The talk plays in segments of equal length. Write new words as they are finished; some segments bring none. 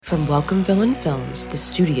From Welcome Villain Films, the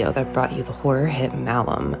studio that brought you the horror hit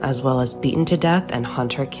Malum, as well as Beaten to Death and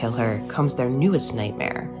Hunter Kill Her, comes their newest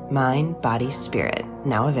nightmare, Mind, Body, Spirit,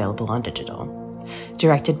 now available on digital.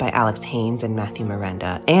 Directed by Alex Haynes and Matthew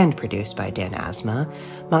Miranda, and produced by Dan Asma,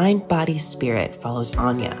 Mind, Body, Spirit follows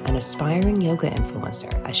Anya, an aspiring yoga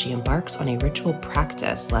influencer, as she embarks on a ritual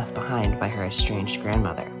practice left behind by her estranged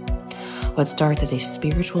grandmother. What starts as a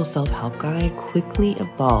spiritual self-help guide quickly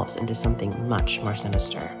evolves into something much more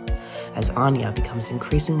sinister. As Anya becomes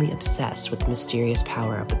increasingly obsessed with the mysterious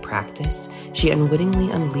power of the practice, she unwittingly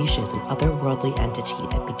unleashes an otherworldly entity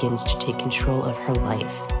that begins to take control of her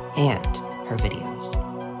life and her videos.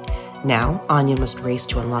 Now, Anya must race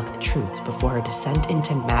to unlock the truth before her descent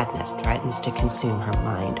into madness threatens to consume her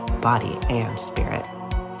mind, body, and spirit.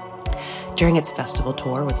 During its festival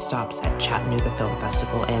tour with stops at Chattanooga Film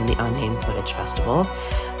Festival and the Unnamed Footage Festival,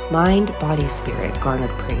 Mind, Body, Spirit garnered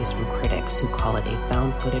praise from critics who call it a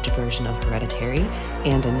found footage version of Hereditary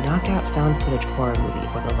and a knockout found footage horror movie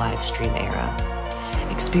for the live stream era.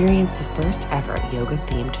 Experience the first ever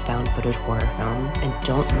yoga-themed found footage horror film, and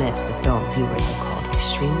don't miss the film viewers have called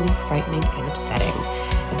extremely frightening and upsetting.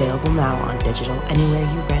 Available now on digital anywhere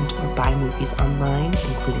you rent or buy movies online,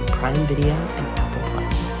 including Prime Video and Apple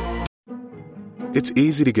Plus. It's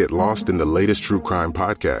easy to get lost in the latest true crime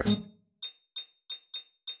podcast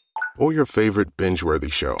or your favorite binge-worthy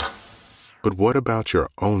show. But what about your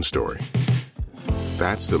own story?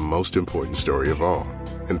 That's the most important story of all,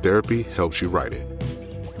 and therapy helps you write it.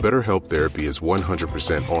 BetterHelp Therapy is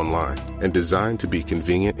 100% online and designed to be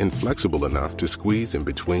convenient and flexible enough to squeeze in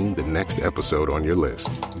between the next episode on your list.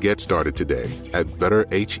 Get started today at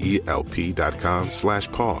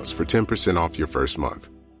betterhelp.com/pause for 10% off your first month.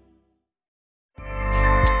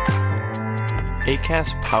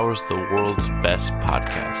 Acast powers the world's best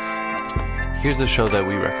podcasts. Here's a show that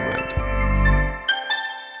we recommend.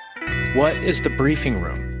 What is The Briefing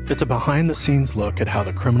Room? It's a behind-the-scenes look at how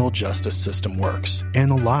the criminal justice system works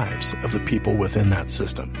and the lives of the people within that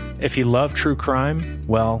system. If you love true crime,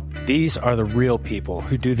 well, these are the real people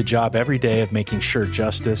who do the job every day of making sure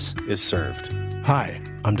justice is served. Hi,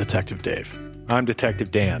 I'm Detective Dave. I'm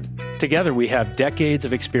Detective Dan. Together, we have decades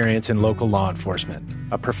of experience in local law enforcement,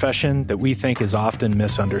 a profession that we think is often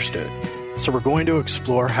misunderstood. So we're going to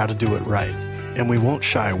explore how to do it right, and we won't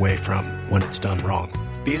shy away from when it's done wrong.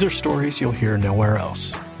 These are stories you'll hear nowhere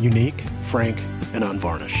else. Unique, frank, and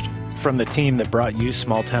unvarnished. From the team that brought you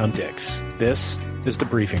Small Town Dicks, this is The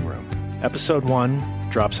Briefing Room. Episode 1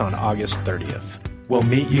 drops on August 30th. We'll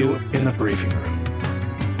meet you in the briefing room.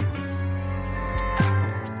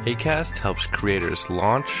 Acast helps creators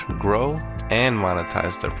launch, grow, and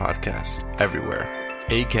monetize their podcasts everywhere.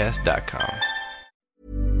 Acast.com.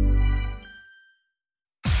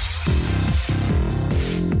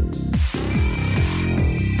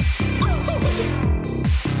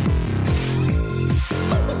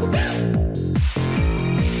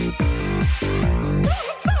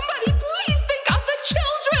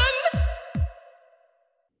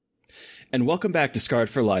 And welcome back to Scarred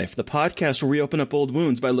for Life, the podcast where we open up old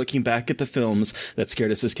wounds by looking back at the films that scared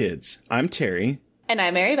us as kids. I'm Terry. And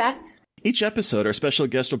I'm Mary Beth. Each episode, our special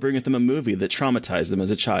guest will bring with them a movie that traumatized them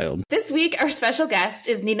as a child. This week, our special guest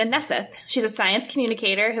is Nina Nesseth. She's a science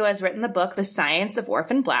communicator who has written the book The Science of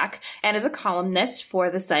Orphan Black and is a columnist for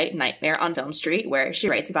the site Nightmare on Film Street, where she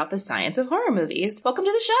writes about the science of horror movies. Welcome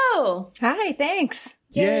to the show! Hi, thanks.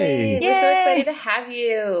 Yay! We're so excited to have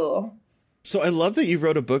you. So I love that you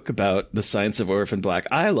wrote a book about the science of Orphan Black.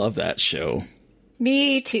 I love that show.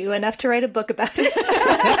 Me too. Enough to write a book about it.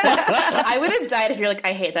 I would have died if you're like,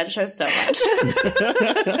 I hate that show so much.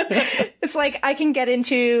 It's like I can get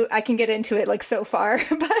into it like so far,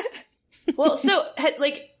 but well, so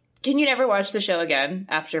like, can you never watch the show again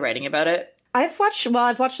after writing about it? I've watched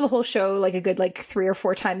the whole show like a good 3 or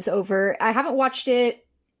 4 times over. I haven't watched it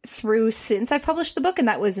through since I published the book, and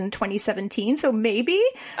that was in 2017, so maybe.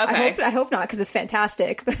 Okay. I hope not, because it's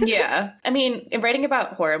fantastic. Yeah. I mean, in writing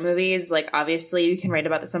about horror movies, like, obviously you can write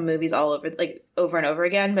about some movies all over, like, over and over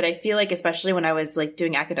again, but I feel like, especially when I was, like,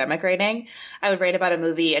 doing academic writing, I would write about a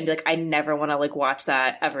movie and be like, I never want to, like, watch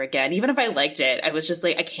that ever again. Even if I liked it, I was just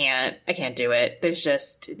like, I can't do it.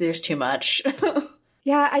 There's too much.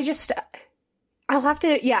 Yeah,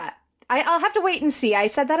 I'll have to wait and see. I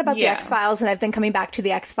said that about the X-Files, and I've been coming back to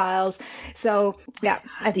the X-Files. So, yeah.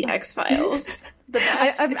 The X-Files. The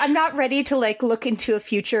best. I'm not ready to, like, look into a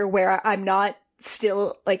future where I'm not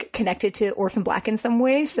still, like, connected to Orphan Black in some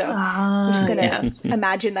way. So I'm just going to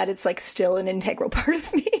imagine that it's, like, still an integral part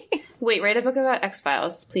of me. Wait, write a book about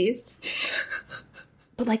X-Files, please.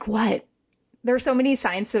 But, like, what? there are so many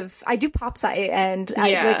I do pop sci, and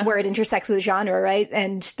I like where it intersects with genre, right?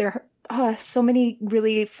 And there are so many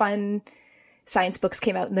really fun science books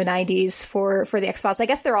came out in the 90s for the X-Files. I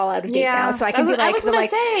guess they're all out of date now, so I can be like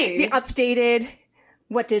the updated,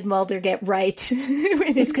 what did Mulder get right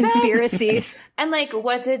in his conspiracies? And like,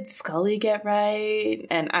 what did Scully get right?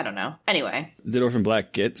 And I don't know. Anyway. Did Orphan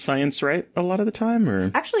Black get science right a lot of the time?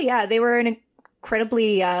 Or actually, yeah, they were an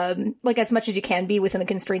incredibly, like, as much as you can be within the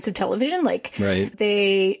constraints of television. Like,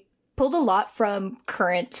 they pulled a lot from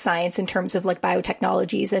current science in terms of like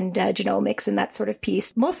biotechnologies and genomics and that sort of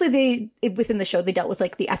piece. Mostly within the show, they dealt with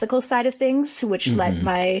like the ethical side of things, which let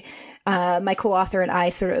my co-author and I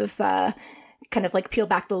sort of kind of like peel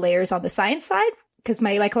back the layers on the science side, because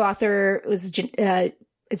my co-author is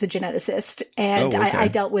a geneticist, and I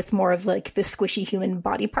dealt with more of like the squishy human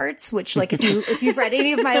body parts, which like if you've read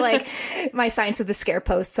any of my like my Science of the Scare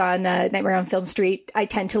posts on Nightmare on Film Street, I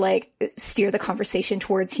tend to like steer the conversation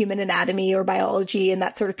towards human anatomy or biology and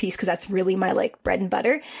that sort of piece, because that's really my like bread and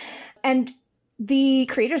butter. And the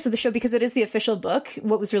creators of the show, because it is the official book,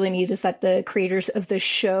 what was really neat is that the creators of the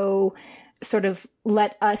show sort of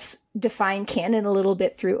let us define canon a little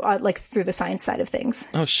bit through the science side of things.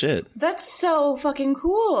 Oh shit. That's so fucking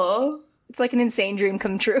cool. It's like an insane dream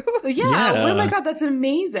come true. Yeah. Oh my God, that's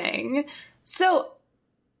amazing. So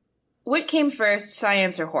what came first,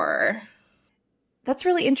 science or horror? That's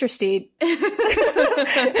really interesting. No,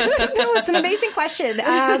 it's an amazing question.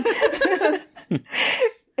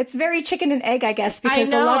 It's very chicken and egg, I guess,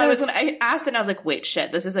 because I asked it and I was like, wait,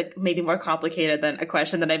 shit, this is like maybe more complicated than a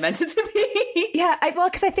question than I meant it to be. Yeah,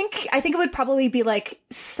 because I think it would probably be like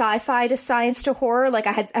sci-fi to science to horror. Like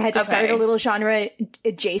I had to start a little genre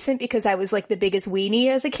adjacent because I was like the biggest weenie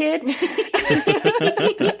as a kid.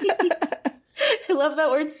 I love that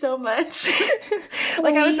word so much.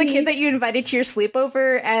 Like I was the kid that you invited to your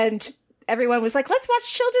sleepover and everyone was like, let's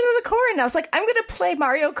watch Children of the Corn. And I was like, I'm going to play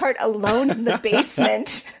Mario Kart alone in the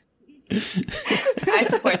basement. I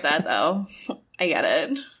support that, though. I get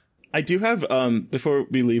it. I do have, before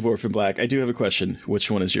we leave Orphan Black, I do have a question. Which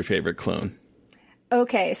one is your favorite clone?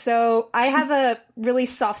 Okay, so I have a really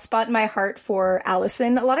soft spot in my heart for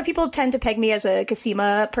Allison. A lot of people tend to peg me as a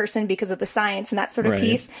Cosima person because of the science and that sort of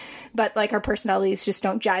piece, but like our personalities just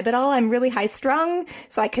don't jibe at all. I'm really high strung,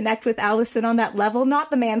 so I connect with Allison on that level,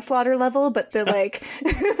 not the manslaughter level, but the like,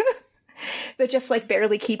 the just like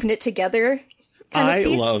barely keeping it together. I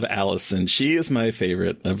love Allison. She is my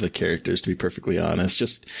favorite of the characters, to be perfectly honest.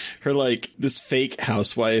 Just her like this fake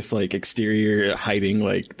housewife, like exterior hiding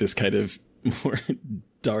like this kind of more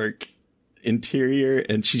dark interior,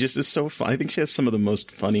 and she just is so fun. I think she has some of the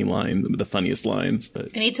most funny lines, the funniest lines. But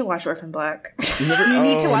I need to watch Orphan Black. You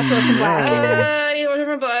need to watch Orphan Black. I need to watch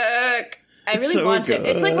Orphan Black. I really want to.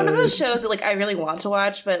 It's like one of those shows that like I really want to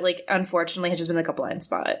watch, but like unfortunately has just been like a blind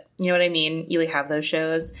spot. You know what I mean? You like have those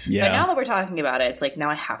shows. Yeah. But now that we're talking about it, it's like now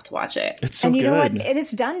I have to watch it. It's so good. And you know what? And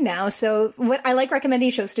it's done now. So what I like recommending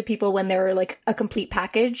shows to people when they're like a complete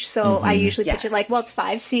package. So I usually pitch it like, well, it's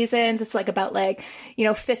 5 seasons. It's like about like,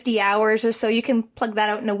 50 hours or so. You can plug that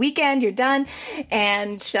out in a weekend. You're done.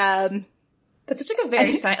 And that's such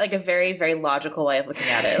like a very, very logical way of looking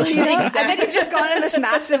at it. Like, and then you've just gone on this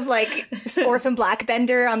massive like Orphan Black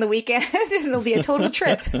bender on the weekend, and it'll be a total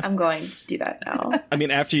trip. I'm going to do that now. I mean,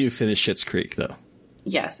 after you finish Schitt's Creek, though.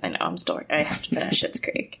 Yes, I know. I have to finish Schitt's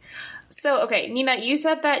Creek. So, okay, Nina, you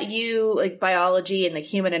said that you like biology and the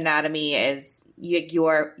human anatomy is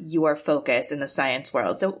your focus in the science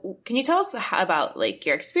world. So, can you tell us about like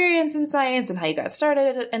your experience in science and how you got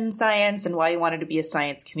started in science and why you wanted to be a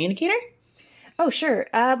science communicator? Oh, sure.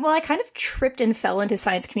 Well, I kind of tripped and fell into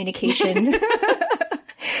science communication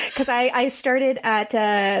because I started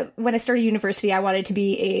when I started university, I wanted to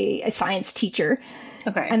be a science teacher.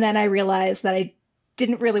 Okay. And then I realized that I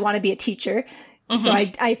didn't really want to be a teacher. Mm-hmm. So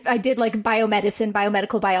I did like biomedicine,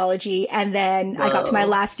 biomedical biology. And then I got to my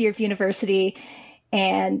last year of university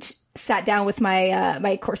and sat down with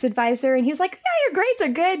my course advisor. And he was like, yeah, your grades are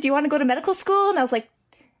good. Do you want to go to medical school? And I was like,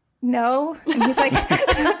 no. And he's like,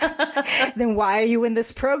 then why are you in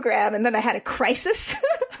this program? And then I had a crisis.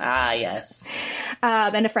 Yes.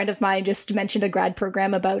 And a friend of mine just mentioned a grad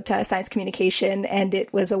program about science communication, and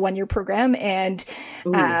it was a 1-year program and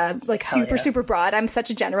super broad. I'm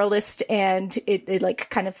such a generalist, and it like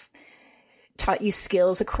kind of taught you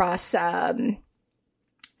skills across like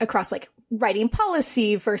writing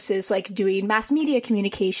policy versus like doing mass media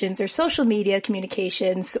communications or social media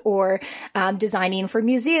communications or designing for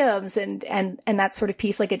museums and that sort of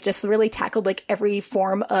piece. Like it just really tackled like every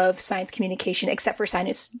form of science communication except for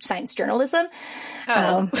science journalism.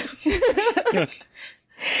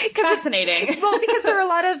 Fascinating. Well, because there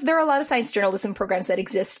are a lot of science journalism programs that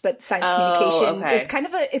exist, but science communication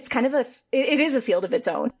it is a field of its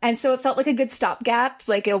own. And so it felt like a good stopgap,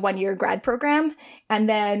 like a 1-year grad program. And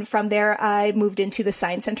then from there, I moved into the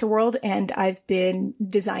science center world, and I've been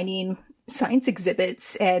designing science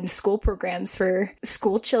exhibits and school programs for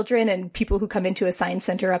school children and people who come into a science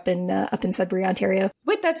center up in Sudbury, Ontario.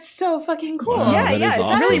 Wait, that's so fucking cool. Wow, It's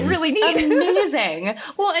awesome. really, really neat. Amazing.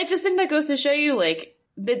 Well, I just think that goes to show you, like,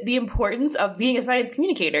 the importance of being a science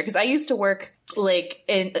communicator. Because I used to work, like,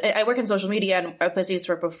 I work in social media, and a place I used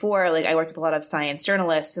to work before, like, I worked with a lot of science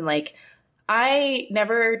journalists, and, like, I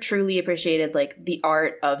never truly appreciated, like, the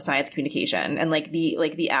art of science communication and, like,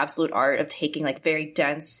 the absolute art of taking, like, very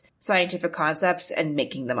dense scientific concepts and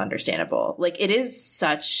making them understandable. Like, it is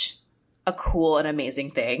such a cool and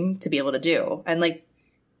amazing thing to be able to do. And, like,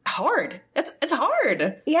 hard. It's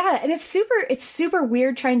hard. Yeah, and it's super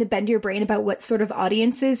weird trying to bend your brain about what sort of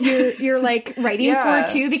audiences you're like writing for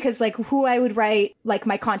too, because like who I would write like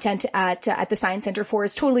my content at the Science Center for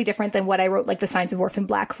is totally different than what I wrote like The Signs of Orphan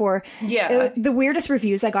Black for. Yeah. The weirdest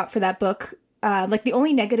reviews I got for that book, like the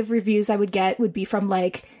only negative reviews I would get would be from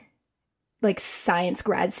like science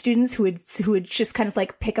grad students who would just kind of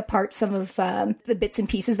like pick apart some of the bits and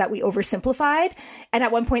pieces that we oversimplified. And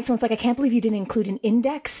at one point someone's like, I can't believe you didn't include an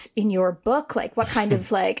index in your book. Like what kind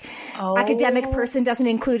of like academic person doesn't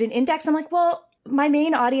include an index? I'm like, well, my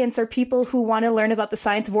main audience are people who want to learn about the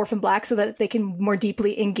science of Orphan Black so that they can more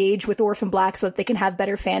deeply engage with Orphan Black so that they can have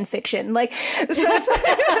better fan fiction. Like, so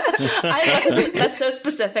that's so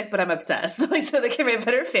specific, but I'm obsessed. Like, so they can write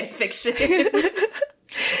better fan fiction.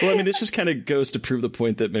 Well, I mean, this just kind of goes to prove the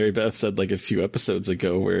point that Mary Beth said like a few episodes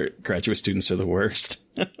ago, where graduate students are the worst.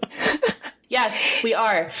 Yes, we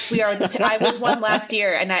are. I was one last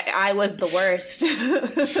year, and I was the worst.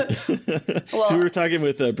 Well, so we were talking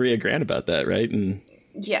with Bria Grant about that, right? And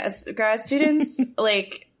yes, grad students,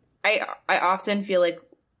 like, I often feel like,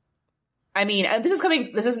 I mean,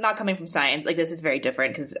 this is not coming from science. Like, this is very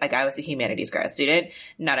different because, like, I was a humanities grad student,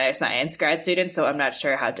 not a science grad student, so I'm not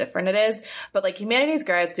sure how different it is. But, like, humanities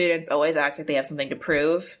grad students always act like they have something to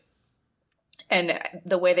prove. And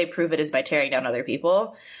the way they prove it is by tearing down other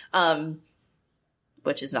people,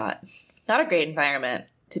 which is not a great environment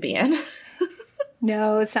to be in.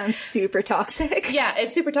 No, it sounds super toxic. Yeah,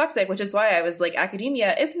 it's super toxic, which is why I was like,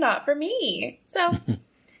 academia is not for me. So,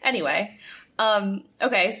 anyway.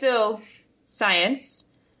 Okay, so science,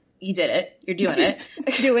 you did it. You're doing it.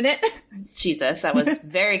 Doing it. Jesus, that was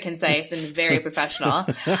very concise and very professional.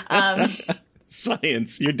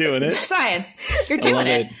 Science, you're doing it. Science, you're doing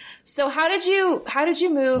it. So how did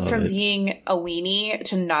you move from being a weenie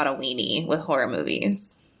to not a weenie with horror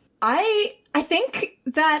movies? I think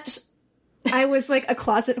that I was like a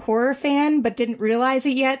closet horror fan, but didn't realize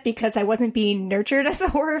it yet because I wasn't being nurtured as a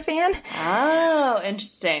horror fan. Oh,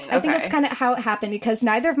 interesting. Okay. I think that's kind of how it happened because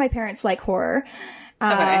neither of my parents like horror.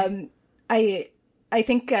 I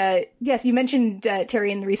think, yes, you mentioned,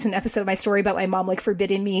 Terry, in the recent episode of my story about my mom, like,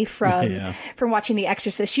 forbidding me from watching The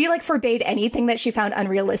Exorcist. She, like, forbade anything that she found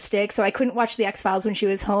unrealistic. So I couldn't watch The X-Files when she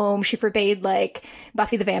was home. She forbade, like,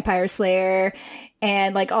 Buffy the Vampire Slayer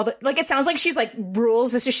and, like, all the, like, it sounds like she's, like,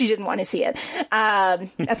 rules. It's just she didn't want to see it.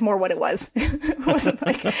 That's more what it was. It wasn't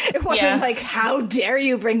like, how dare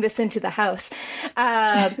you bring this into the house?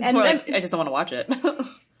 It's more like, I just don't want to watch it.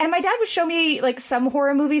 And my dad would show me like some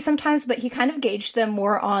horror movies sometimes, but he kind of gauged them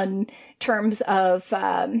more on terms of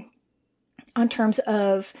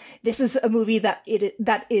this is a movie that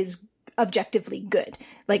is objectively good.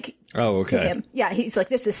 Like, to him, yeah, he's like,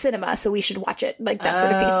 this is cinema, so we should watch it. Like that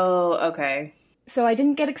sort of piece. Oh, okay. So I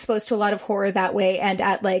didn't get exposed to a lot of horror that way. And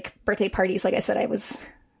at like birthday parties, like I said, I was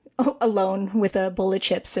alone with a bowl of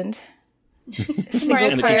chips and single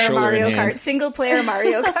player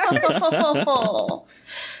Mario Kart.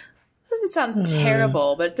 Doesn't sound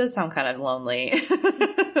terrible, but it does sound kind of lonely.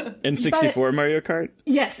 And 64 Mario Kart?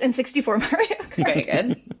 Yes, and 64 Mario Kart. Very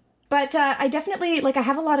good. But I definitely, like, I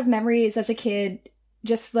have a lot of memories as a kid,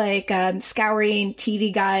 just like scouring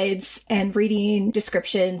TV guides and reading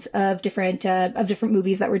descriptions of different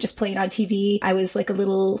movies that were just playing on TV. I was like a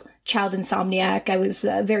little child insomniac. I was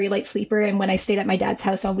a very light sleeper. And when I stayed at my dad's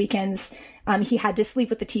house on weekends, he had to sleep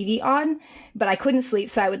with the TV on, but I couldn't sleep.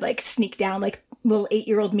 So I would like sneak down, like little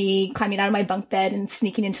 8-year-old me climbing out of my bunk bed and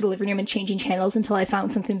sneaking into the living room and changing channels until I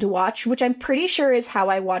found something to watch, which I'm pretty sure is how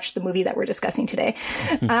I watched the movie that we're discussing today.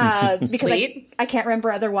 Because I can't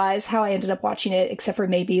remember otherwise how I ended up watching it, except for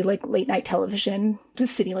maybe like late night television,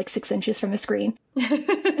 just sitting like 6 inches from the screen.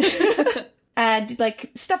 And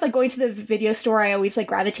like stuff like going to the video store, I always like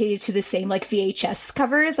gravitated to the same like VHS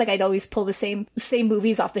covers. Like I'd always pull the same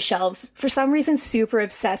movies off the shelves. For some reason, super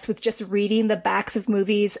obsessed with just reading the backs of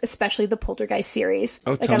movies, especially the Poltergeist series.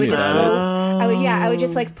 Oh, like, tell me about it. I would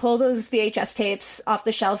just like pull those VHS tapes off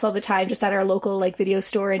the shelves all the time, just at our local like video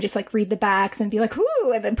store, and just like read the backs and be like,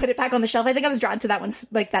 whoo, and then put it back on the shelf. I think I was drawn to that one,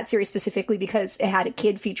 like that series specifically, because it had a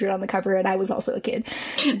kid featured on the cover, and I was also a kid.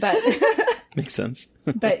 But makes sense.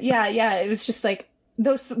 But yeah, it was just like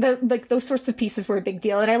those sorts of pieces were a big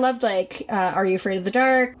deal, and I loved like Are You Afraid of the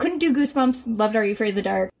Dark? Couldn't do Goosebumps. Loved Are You Afraid of the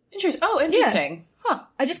Dark? Interesting. Yeah. Huh.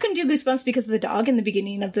 I just couldn't do Goosebumps because of the dog in the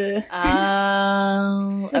beginning of the.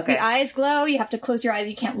 Okay. The eyes glow. You have to close your eyes.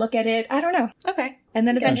 You can't look at it. I don't know. Okay. And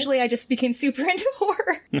then eventually, I just became super into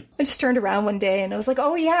horror. I just turned around one day and I was like,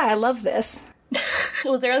 "Oh yeah, I love this."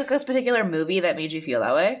 Was there like a particular movie that made you feel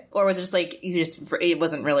that way, or was it just like it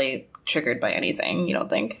wasn't really triggered by anything? You don't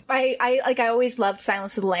think? I always loved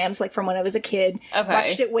Silence of the Lambs, like from when I was a kid. Okay.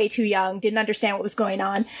 Watched it way too young, didn't understand what was going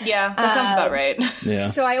on. Yeah, that sounds about right. Yeah.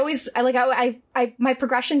 So my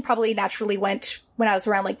progression probably naturally went when I was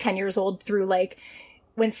around like 10 years old through like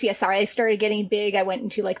when CSI started getting big. I went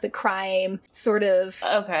into like the crime sort of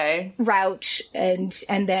route, and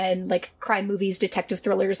then like crime movies, detective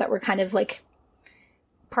thrillers that were kind of like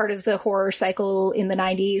part of the horror cycle in the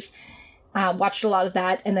 90s. Watched a lot of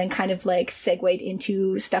that, and then kind of like segued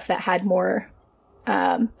into stuff that had more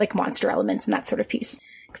like monster elements and that sort of piece.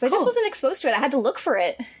 Because I just wasn't exposed to it. I had to look for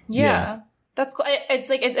it. Yeah. That's cool. It's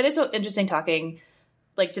like it is so interesting talking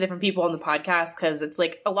like to different people on the podcast, because it's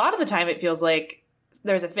like a lot of the time it feels like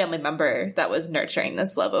there's a family member that was nurturing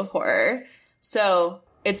this love of horror. So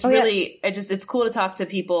it's it's cool to talk to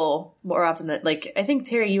people more often. That like, I think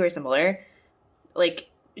Terry, you were similar. Like,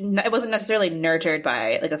 it wasn't necessarily nurtured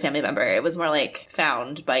by like a family member. It was more like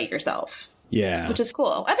found by yourself. Yeah. Which is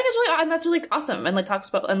cool. I think it's really, and that's really awesome. And like talks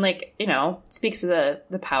about, and like, you know, speaks to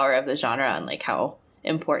the power of the genre and like how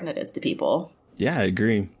important it is to people. Yeah, I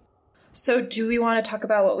agree. So do we want to talk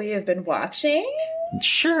about what we have been watching?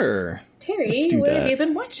 Sure. Terry, what have you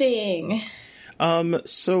been watching?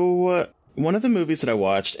 So one of the movies that I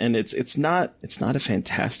watched, and it's not a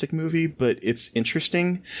fantastic movie, but it's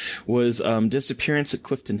interesting, was Disappearance at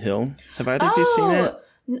Clifton Hill. Have either of you seen it?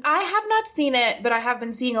 I have not seen it, but I have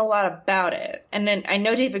been seeing a lot about it. And then I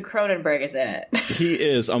know David Cronenberg is in it. He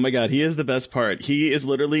is. Oh my God. He is the best part. He is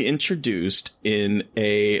literally introduced in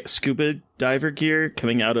a scuba diver gear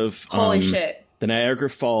coming out of Holy shit. the Niagara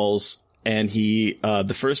Falls. And he,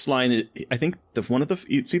 the first line, I think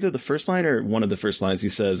it's either the first line or one of the first lines he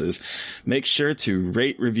says is, make sure to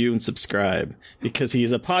rate, review, and subscribe, because he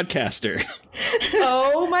is a podcaster.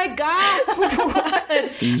 Oh my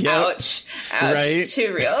God. Yep. Ouch. Right?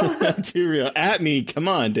 Too real. Too real. At me. Come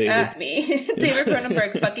on, David. At me. David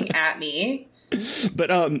Cronenberg fucking at me.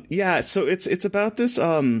 But, yeah, so it's about this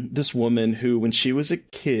woman who, when she was a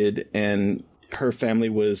kid, and her family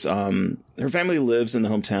lives in the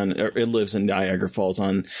hometown, or it lives in Niagara Falls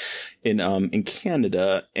in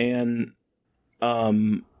Canada. And,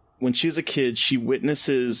 when she was a kid, she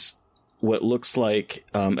witnesses what looks like,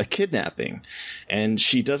 a kidnapping, and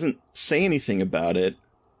she doesn't say anything about it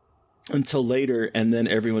until later. And then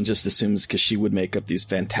everyone just assumes, because she would make up these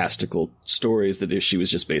fantastical stories, that she was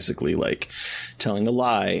just basically like telling a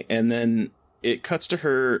lie. And then it cuts to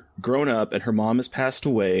her grown up, and her mom has passed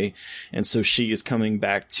away. And so she is coming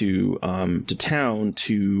back to town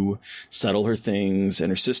to settle her things,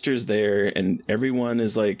 and her sister's there, and everyone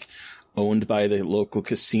is like owned by the local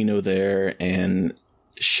casino there. And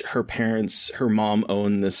her mom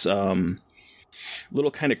owned this,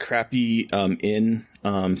 little kind of crappy, inn,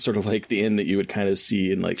 sort of like the inn that you would kind of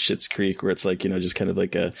see in like Schitt's Creek, where it's like, you know, just kind of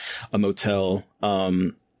like a motel.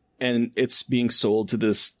 And it's being sold to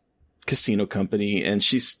this casino company, and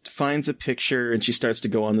she finds a picture, and she starts to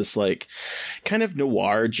go on this like kind of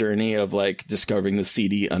noir journey of like discovering the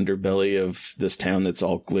seedy underbelly of this town that's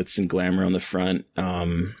all glitz and glamour on the front,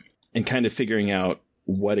 and kind of figuring out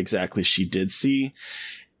what exactly she did see.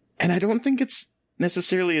 And I don't think it's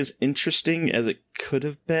necessarily as interesting as it could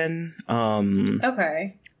have been.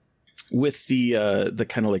 Okay. With the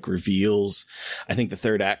kind of like reveals, I think the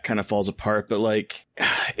third act kind of falls apart. But like,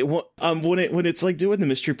 when it's like doing the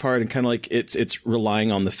mystery part and kind of like it's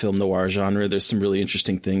relying on the film noir genre, there's some really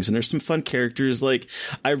interesting things, and there's some fun characters. Like,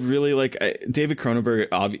 I really like David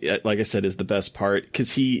Cronenberg. Like I said, is the best part,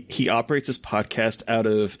 because he operates his podcast out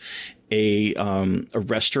of a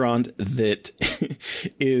restaurant that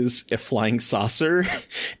is a flying saucer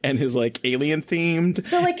and is like alien themed.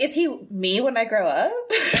 So like, is he me when I grow up?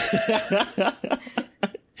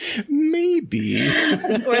 Maybe.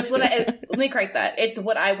 Or it's what let me correct that. It's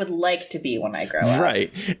what I would like to be when I grow up.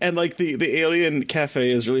 Right. And like the alien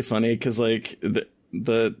cafe is really funny because like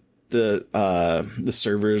the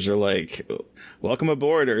servers are like, welcome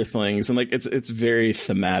aboard, Earthlings, and like it's very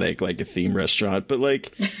thematic, like a theme restaurant, but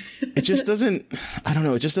like it just doesn't, I don't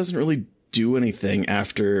know, it just doesn't really do anything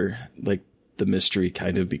after like the mystery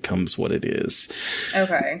kind of becomes what it is.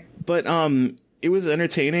 Okay. But it was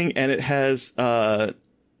entertaining, and it has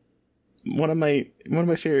one of my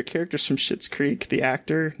favorite characters from Schitt's Creek, the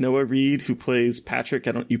actor Noah Reid, who plays Patrick.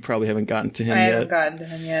 You probably haven't gotten to him yet. I haven't gotten to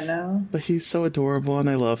him yet, no. But he's so adorable, and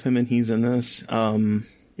I love him, and he's in this.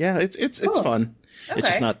 Yeah, it's fun. Okay. It's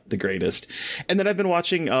just not the greatest. And then I've been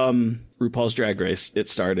watching RuPaul's Drag Race. It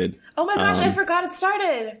started. Oh my gosh, I forgot it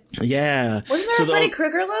started. Yeah. Wasn't there a Freddy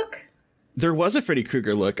Krueger look? There was a Freddy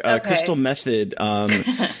Krueger look. Okay. Crystal Method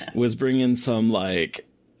was bringing some like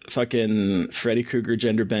fucking Freddy Krueger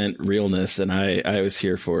gender bent realness, and I was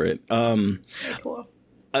here for it. Very cool.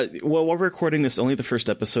 Well, while we're recording this, only the first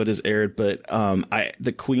episode is aired, but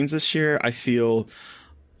the queens this year I feel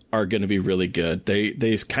are going to be really good.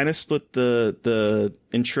 They kind of split the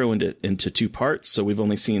intro into two parts, so we've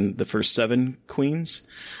only seen the first 7 queens.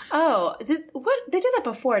 Oh, they did that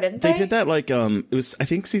before, didn't they? They did that like it was, I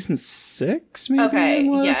think, season 6 maybe. Okay, it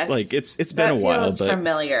was. yes. Like it's been a while, but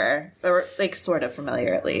familiar, or like sort of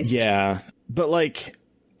familiar at least. Yeah, but like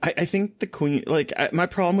I think the queen, like my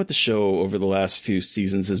problem with the show over the last few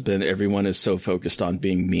seasons has been everyone is so focused on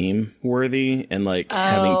being meme worthy and like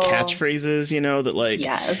having catchphrases, you know, that like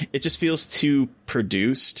it just feels too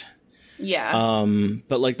produced. Yeah.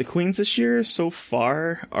 But like the queens this year so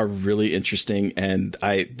far are really interesting, and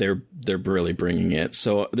they're really bringing it.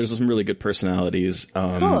 So there's some really good personalities.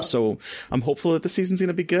 Cool. So I'm hopeful that the season's going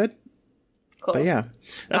to be good. Cool. But yeah,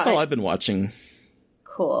 that's all I've been watching.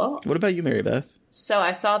 Cool. What about you, Mary Beth? So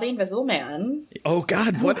I saw The Invisible Man. Oh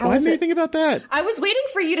God, why did you think about that? I was waiting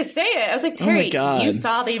for you to say it. I was like, Terry, you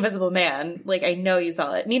saw The Invisible Man. Like, I know you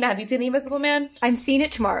saw it. Nina, have you seen The Invisible Man? I'm seeing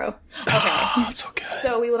it tomorrow. Okay. Oh, so good.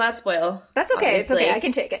 So we will not spoil. That's okay. Obviously. It's okay. I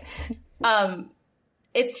can take it.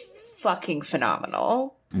 It's fucking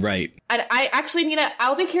phenomenal. Right. And I actually, Nina,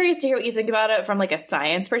 I'll be curious to hear what you think about it from like a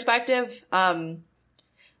science perspective.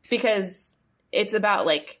 Because it's about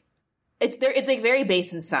like, it's like very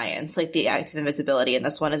based in science, like the act of invisibility, and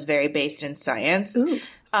this one is very based in science. Ooh.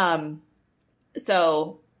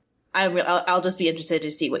 So I'll just be interested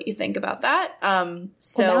to see what you think about that.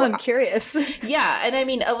 So now I'm curious. Yeah, and I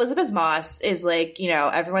mean Elizabeth Moss is like, you know,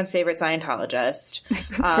 everyone's favorite Scientologist.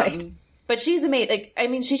 Right. But she's amazing. Like, I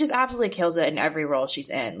mean, she just absolutely kills it in every role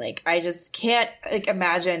she's in. Like, I just can't like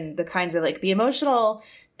imagine the kinds of like the emotional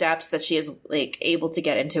depths that she is like able to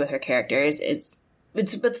get into with her characters is.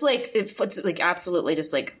 It's like absolutely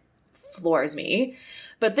just like floors me.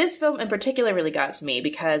 But this film in particular really got to me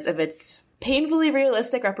because of its painfully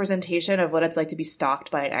realistic representation of what it's like to be stalked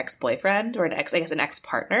by an ex-boyfriend or an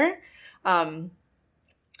ex-partner.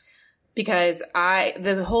 Because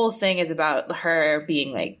the whole thing is about her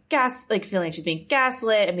being feeling she's being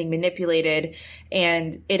gaslit and being manipulated,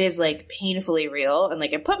 and it is like painfully real, and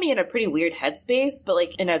like it put me in a pretty weird headspace, but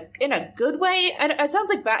like in a good way. And it sounds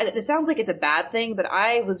like bad. It sounds like it's a bad thing, but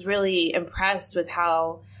I was really impressed with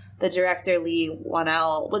how the director Lee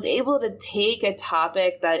Whannell was able to take a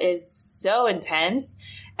topic that is so intense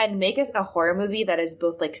and make it a horror movie that is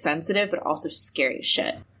both like sensitive but also scary as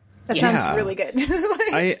shit. That sounds really good.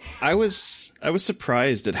 I was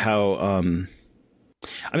surprised at how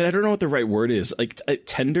I mean, I don't know what the right word is. Like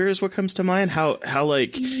tender is what comes to mind. How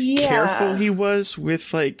like careful he was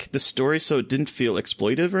with like the story, so it didn't feel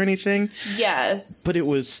exploitive or anything. Yes, but it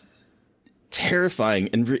was terrifying,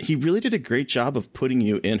 and he really did a great job of putting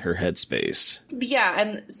you in her headspace. Yeah,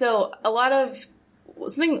 and so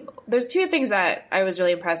there's 2 things that I was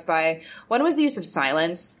really impressed by. One was the use of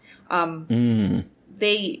silence.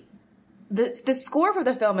 The score for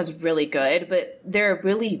the film is really good, but they're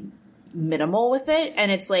really minimal with it. And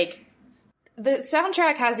it's like the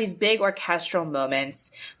soundtrack has these big orchestral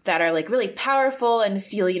moments that are like really powerful and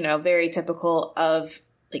feel, you know, very typical of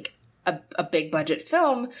like a big budget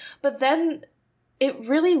film. But then it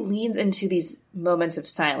really leans into these moments of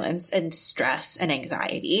silence and stress and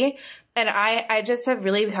anxiety. And I just have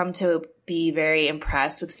really come to be very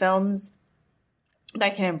impressed with films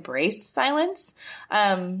that can embrace silence.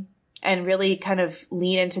 And really kind of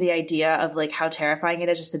lean into the idea of like how terrifying it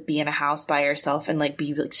is just to be in a house by yourself and like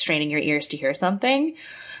be like straining your ears to hear something.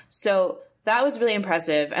 So that was really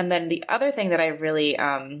impressive. And then the other thing that I really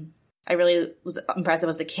I really was impressed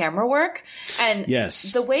was the camera work. And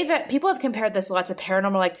yes, the way that people have compared this a lot to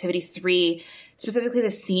Paranormal Activity 3, specifically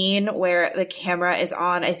the scene where the camera is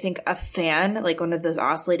on, I think, a fan, like one of those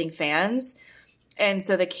oscillating fans. And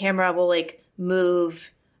so the camera will like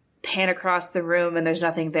move, pan across the room and there's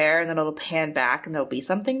nothing there. And then it'll pan back and there'll be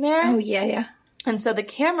something there. Oh, yeah, yeah. And so the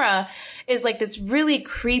camera is like this really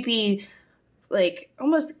creepy, like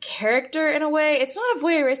almost character in a way. It's not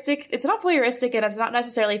voyeuristic and it's not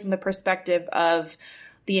necessarily from the perspective of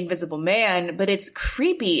the Invisible Man, but it's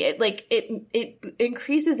creepy. It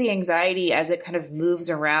increases the anxiety as it kind of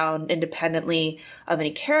moves around independently of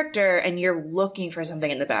any character, and you're looking for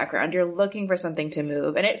something in the background. You're looking for something to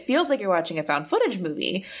move, and it feels like you're watching a found footage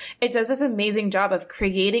movie. It does this amazing job of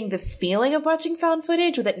creating the feeling of watching found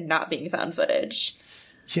footage with it not being found footage.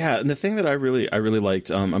 Yeah, and the thing that I really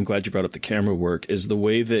liked, I'm glad you brought up the camera work, is the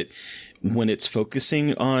way that when it's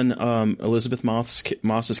focusing on Elizabeth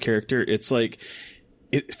Moss's character, it's like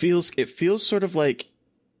it feels sort of like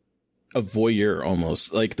a voyeur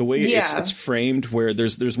almost, like the way it's framed, where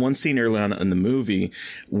there's one scene early on in the movie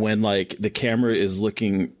when like the camera is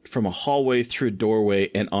looking from a hallway through a doorway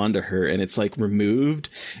and onto her, and it's like removed,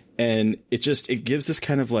 and it gives this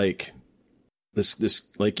kind of like this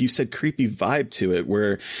like you said, creepy vibe to it,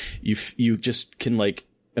 where you just can like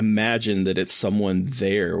imagine that it's someone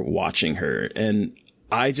there watching her. And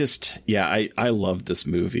I love this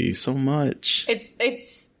movie so much.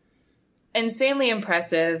 It's insanely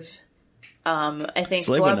impressive. I think it's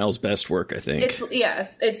Leigh Whannell's best work. I think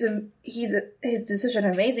he's such an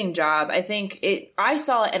amazing job. I think I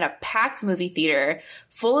saw it in a packed movie theater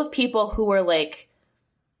full of people who were like,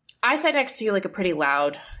 I sat next to like a pretty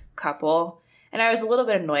loud couple, and I was a little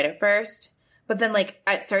bit annoyed at first, but then like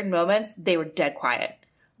at certain moments they were dead quiet.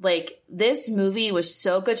 Like, this movie was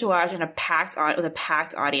so good to watch with a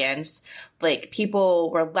packed audience. Like, people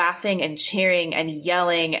were laughing and cheering and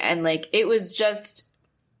yelling, and like it was just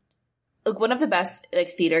like one of the best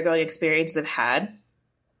like theater going experiences I've had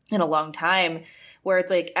in a long time, where it's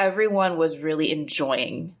like everyone was really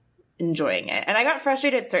enjoying it. And I got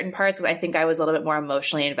frustrated at certain parts because I think I was a little bit more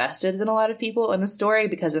emotionally invested than a lot of people in the story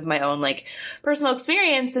because of my own like personal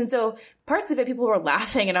experience. And so parts of it, people were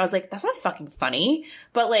laughing and I was like, that's not fucking funny.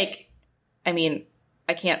 But like, I mean,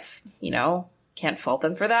 I can't fault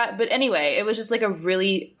them for that. But anyway, it was just like a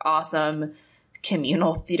really awesome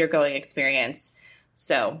communal theater going experience.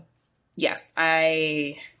 So yes,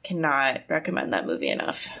 I cannot recommend that movie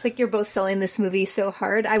enough. It's like you're both selling this movie so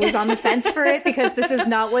hard. I was on the fence for it because this is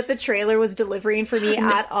not what the trailer was delivering for me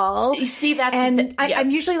at all. You see, I'm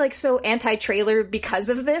usually like so anti-trailer because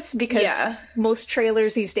of this, because most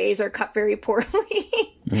trailers these days are cut very poorly,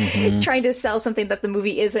 trying to sell something that the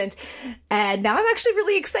movie isn't. And now I'm actually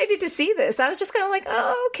really excited to see this. I was just kind of like,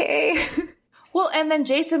 oh, okay. Well, and then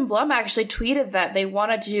Jason Blum actually tweeted that he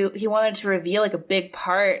wanted to reveal like a big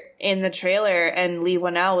part in the trailer, and Leigh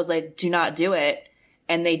Whannell was like, do not do it.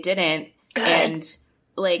 And they didn't. Good. And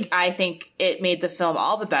like, I think it made the film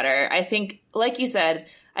all the better. I think, like you said,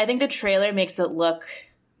 I think the trailer makes it look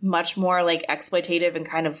much more like exploitative and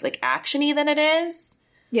kind of like actiony than it is.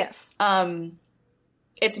 Yes.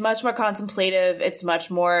 It's much more contemplative. It's much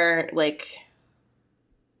more like,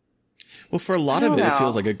 well, for a lot of it, it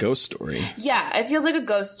feels like a ghost story. Yeah, it feels like a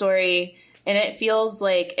ghost story, and it feels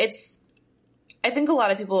like I think a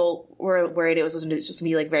lot of people were worried it was just going to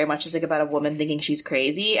be like very much just like about a woman thinking she's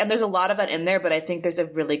crazy, and there's a lot of it in there, but I think there's a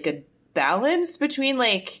really good balance between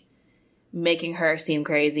like making her seem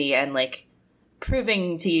crazy and like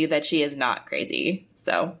proving to you that she is not crazy.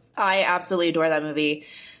 So I absolutely adore that movie.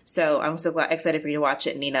 So I'm so excited for you to watch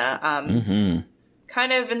it, Nina.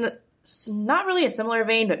 Kind of in the not really a similar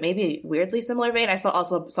vein, but maybe a weirdly similar vein, I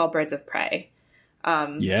also saw Birds of Prey.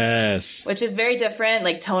 Yes. Which is very different,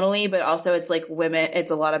 like tonally, but also it's like women,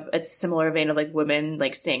 it's a similar vein of like women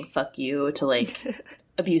like saying fuck you to like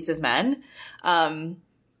abusive men.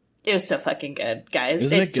 It was so fucking good, guys.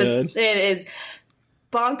 Isn't it good? It is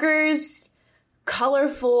bonkers,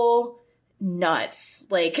 colorful, nuts.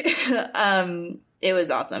 Like, it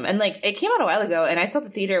was awesome. And like, it came out a while ago and I saw the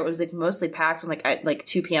theater. It was like mostly packed at like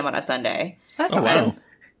 2 p.m. on a Sunday. That's awesome. Wow.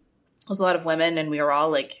 It was a lot of women and we were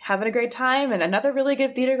all like having a great time and another really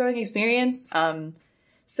good theater going experience.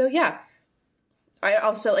 So yeah, I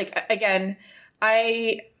also like, again,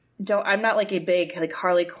 I'm not like a big like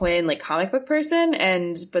Harley Quinn, like comic book person.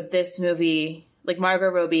 But this movie, like Margot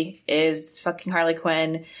Robbie is fucking Harley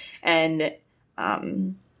Quinn. And,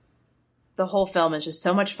 the whole film is just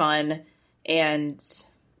so much fun. And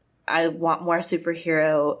I want more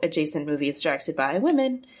superhero adjacent movies directed by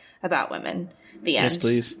women. about women. The end. Yes,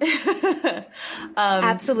 please.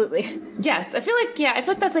 Absolutely. Yes, I feel like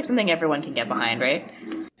that's like something everyone can get behind, right?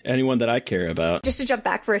 Anyone that I care about. Just to jump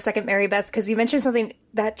back for a second, Mary Beth, because you mentioned something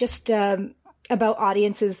that just about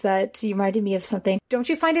audiences that you reminded me of something. Don't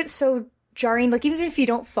you find it so jarring, like even if you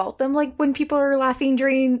don't fault them, like when people are laughing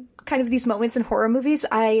during kind of these moments in horror movies?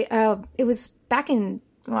 It was back in,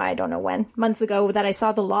 I don't know when, months ago, that I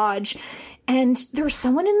saw The Lodge, and there was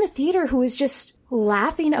someone in the theater who was just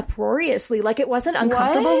laughing uproariously. Like, it wasn't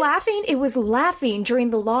uncomfortable laughing, it was laughing during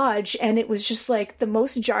The Lodge, and it was just like the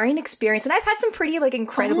most jarring experience. And I've had some pretty like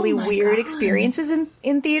incredibly weird experiences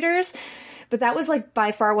in theaters, but that was like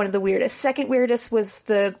by far one of the weirdest. Second weirdest was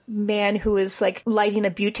the man who was like lighting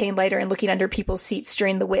a butane lighter and looking under people's seats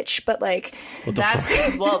during The Witch. But like,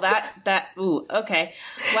 ooh, okay.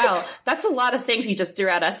 Wow. That's a lot of things you just threw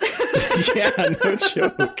at us. Yeah, no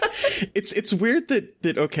joke. It's weird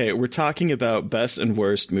that, okay, we're talking about best and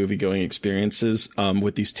worst movie going experiences,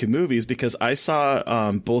 with these two movies, because I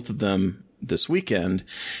saw, both of them this weekend,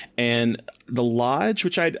 and The Lodge,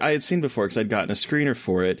 which I had seen before because I'd gotten a screener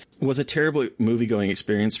for it, was a terrible movie going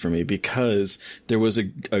experience for me, because there was a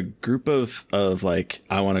group of like,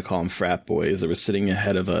 I want to call them frat boys that was sitting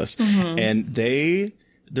ahead of us, and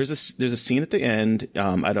there's a scene at the end,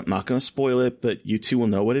 I'm not going to spoil it, but you two will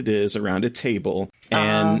know what it is, around a table,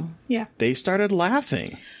 and they started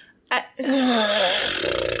laughing.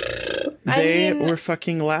 They were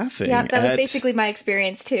fucking laughing. Yeah, that was basically my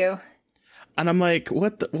experience too. And I'm like,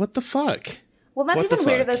 what the fuck? Well, that's even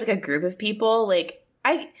weird if there's like a group of people. Like,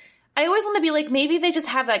 I always want to be like, maybe they just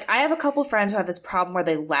have like, I have a couple friends who have this problem where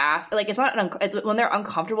they laugh. Like, it's not, when they're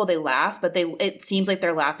uncomfortable, they laugh, but it seems like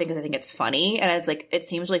they're laughing because they think it's funny. And it's like, it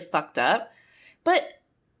seems really fucked up. But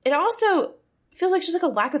it also feels like just like a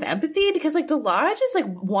lack of empathy, because like The Lodge is like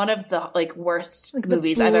one of the like worst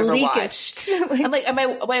movies I've ever watched. And like,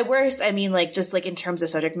 by worst, I mean like just like in terms of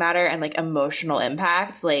subject matter and like emotional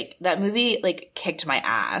impact. Like, that movie like kicked my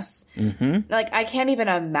ass. Like, I can't even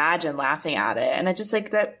imagine laughing at it, and it just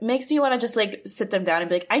like, that makes me want to just like sit them down and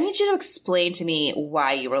be like, I need you to explain to me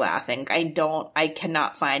why you were laughing. I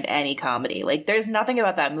cannot find any comedy. Like, there's nothing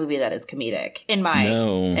about that movie that is comedic in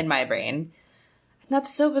my brain.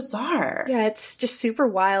 That's so bizarre. Yeah, it's just super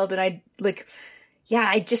wild. And I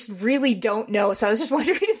just really don't know. So I was just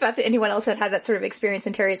wondering if anyone else had that sort of experience.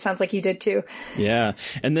 And Terry, it sounds like you did too. Yeah.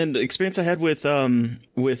 And then the experience I had with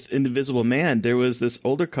Invisible Man, there was this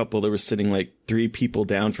older couple that was sitting like 3 people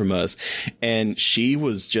down from us. And she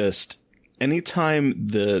was just, anytime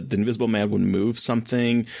the Invisible Man would move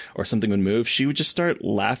something or something would move, she would just start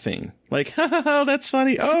laughing. Like, oh, that's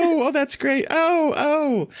funny. Oh, that's great.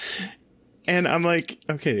 Oh. And I'm like,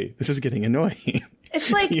 okay, this is getting annoying.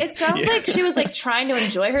 It's like, it sounds like she was like trying to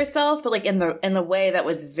enjoy herself, but like in the way that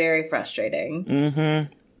was very frustrating.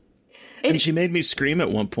 And she made me scream at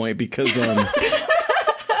one point because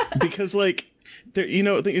because like, there, you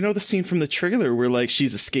know the scene from the trailer where like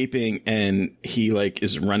she's escaping and he like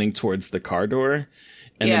is running towards the car door.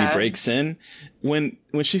 And then he breaks in. When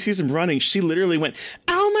she sees him running, she literally went,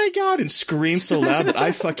 "Oh my God," and screamed so loud that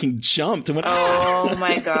I fucking jumped and went, "Oh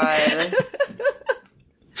my God."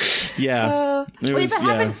 Yeah.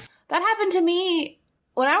 That happened to me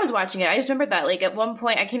when I was watching it. I just remembered that, like, at one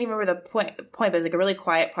point, I can't even remember the point, but it was like a really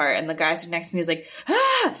quiet part, and the guy sitting next to me was like,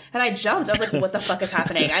 "Ah!" And I jumped. I was like, what the fuck is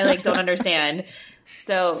happening? I like don't understand.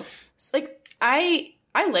 So like,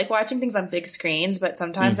 I like watching things on big screens, but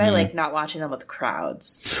sometimes I like not watching them with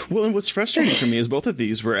crowds. Well, and what's frustrating for me is both of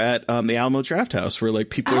these were at the Alamo Drafthouse, where like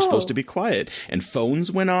people are supposed to be quiet, and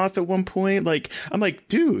phones went off at one point. Like, I'm like,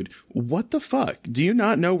 dude, what the fuck? Do you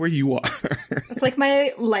not know where you are? It's like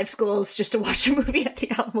my life goal is just to watch a movie at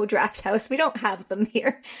the Alamo Drafthouse. We don't have them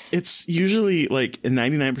here. It's usually like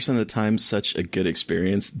 99% of the time such a good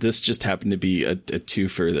experience. This just happened to be a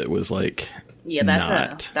twofer that was like,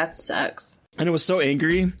 that sucks. And I was so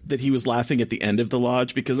angry that he was laughing at the end of The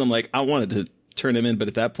Lodge, because I'm like, I wanted to turn him in, but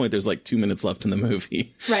at that point there's like 2 minutes left in the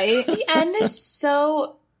movie. Right? The end is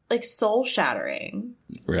so like soul shattering.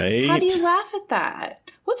 Right? How do you laugh at that?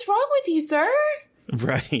 What's wrong with you, sir?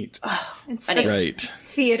 Right. It's right.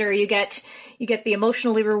 Theater. You get the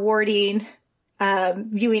emotionally rewarding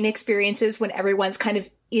viewing experiences when everyone's kind of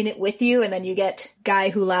in it with you, and then you get guy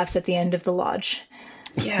who laughs at the end of The Lodge.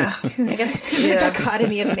 Yeah. I guess, the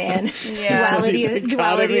dichotomy of man. Duality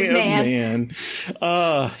of man.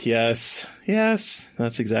 Yes.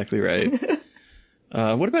 That's exactly right.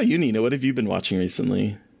 What about you, Nina? What have you been watching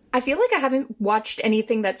recently? I feel like I haven't watched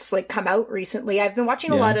anything that's like come out recently. I've been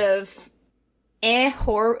watching a lot of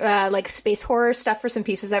horror, like space horror stuff for some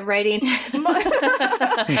pieces I'm writing.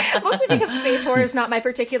 Mostly because space horror is not my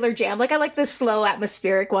particular jam. Like, I like the slow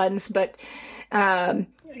atmospheric ones, but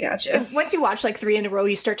gotcha. Once you watch like 3 in a row,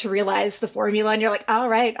 you start to realize the formula, and you're like, all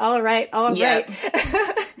right.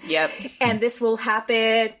 Yep. And this will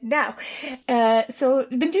happen now. So I've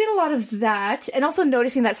been doing a lot of that, and also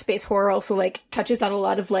noticing that space horror also like touches on a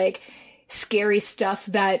lot of like scary stuff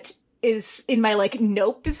that is in my like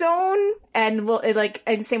Nope zone, and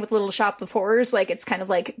and same with Little Shop of Horrors. Like, it's kind of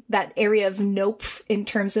like that area of Nope in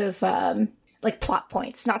terms of like plot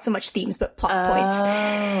points, not so much themes, but plot points.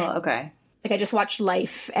 Oh, okay. Like, I just watched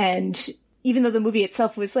Life, and even though the movie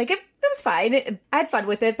itself was like, it was fine. I had fun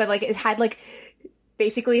with it, but like, it had like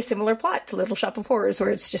basically a similar plot to Little Shop of Horrors, where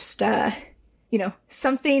it's just,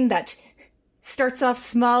 something that starts off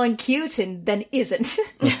small and cute and then isn't.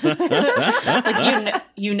 Like,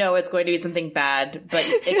 you know it's going to be something bad, but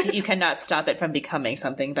you cannot stop it from becoming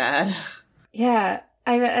something bad. Yeah.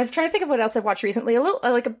 I'm trying to think of what else I've watched recently.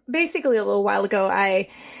 Basically a little while ago, I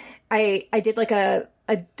did like a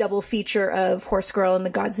double feature of Horse Girl and the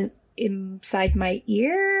Gods Inside My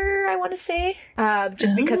Ear, I want to say.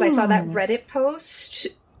 Just because I saw that Reddit post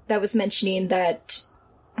that was mentioning that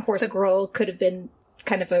Horse Girl could have been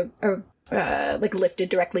kind of like lifted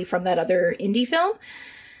directly from that other indie film.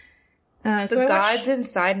 The Gods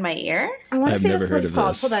Inside My Ear? I want to say that's what it's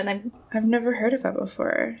called. Hold on. I've never heard of that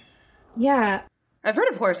before. Yeah. I've heard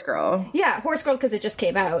of Horse Girl. Yeah, Horse Girl, because it just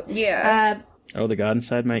came out. Yeah. The God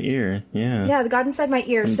Inside My Ear. Yeah. Yeah, The God Inside My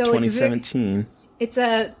Ear. From 2017. It's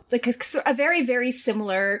a very, very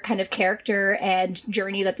similar kind of character and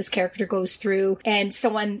journey that this character goes through. And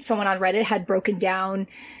someone on Reddit had broken down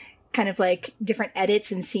kind of like different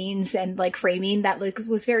edits and scenes and like framing that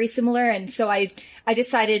was very similar. And so I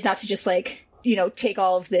decided not to just like, take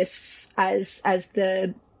all of this as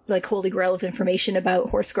the like holy grail of information about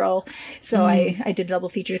Horse Girl. So I did a double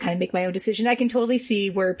feature to kind of make my own decision. I can totally see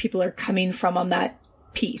where people are coming from on that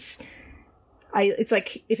piece. It's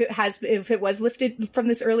like, if it was lifted from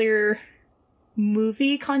this earlier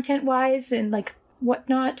movie content wise and like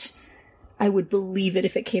whatnot, I would believe it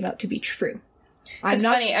if it came out to be true. I'm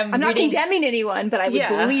not condemning anyone, but I would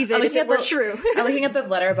believe it if it were true. I'm looking at the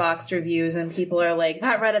Letterboxd reviews, and people are like,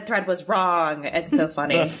 that Reddit thread was wrong. It's so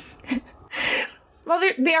funny. Well,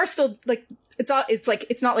 they are still like,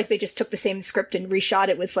 it's not like they just took the same script and reshot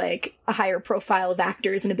it with like a higher profile of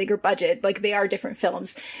actors and a bigger budget. Like, they are different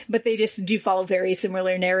films, but they just do follow very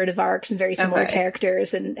similar narrative arcs and very similar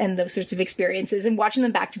characters and those sorts of experiences. And watching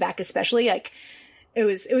them back to back, especially, like, it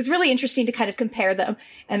was really interesting to kind of compare them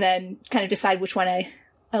and then kind of decide which one I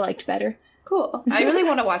liked better. Cool. I really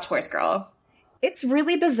want to watch Horse Girl. It's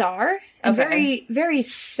really bizarre and very, very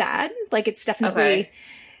sad. Like, it's definitely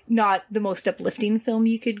not the most uplifting film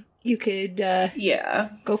you could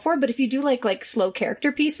go for. But if you do like slow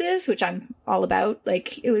character pieces, which I'm all about,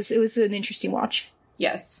 like, it was an interesting watch.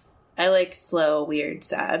 Yes. I like slow, weird,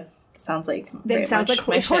 sad. Sounds like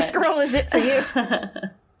Horse Girl is it for you.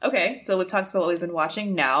 Okay, so we've talked about what we've been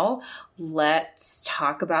watching. Now, let's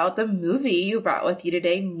talk about the movie you brought with you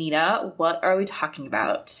today, Nina. What are we talking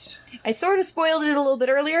about? I sort of spoiled it a little bit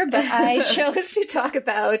earlier, but I chose to talk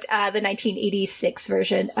about the 1986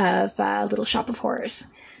 version of Little Shop of Horrors.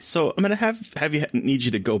 So I'm gonna need you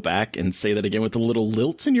to go back and say that again with a little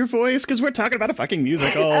lilt in your voice, because we're talking about a fucking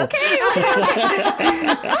musical. Okay.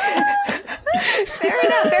 Fair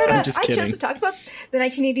enough. I'm just kidding. I chose to talk about the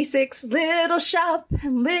 1986 Little Shop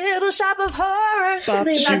of Horrors.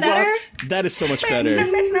 Is that better? That is so much better.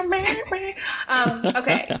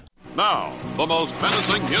 Okay. Now, the most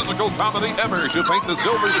menacing musical comedy ever to paint the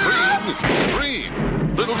silver screen.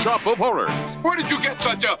 Green, Little Shop of Horrors. Where did you get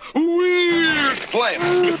such a weird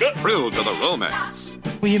flavor? Thrill to the romance.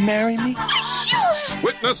 Will you marry me?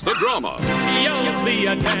 Witness the drama. You'll be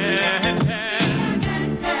a 10.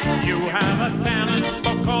 You have a talent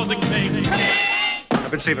for causing things.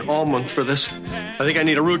 I've been saving all month for this. I think I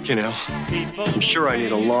need a root canal. I'm sure I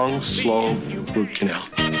need a long, slow root canal.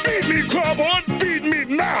 Beat me, cowboy! Beat me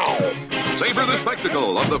now! Savor the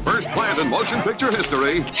spectacle of the first plant in motion picture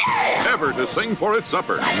history ever to sing for its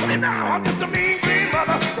supper. Me now, I'm just a mean green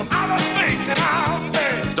mother from outer space, and I'm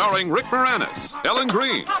there. Starring Rick Moranis, Ellen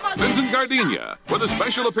Green, Vincent Gardenia, with a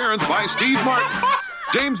special appearance by Steve Martin,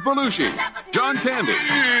 James Belushi, John Candy,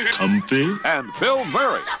 Comfy, and Bill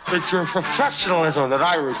Murray. It's your professionalism that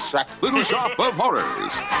I respect. Little Shop of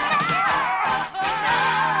Horrors.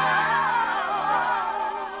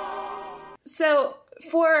 So,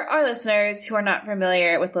 for our listeners who are not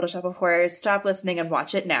familiar with Little Shop of Horrors, stop listening and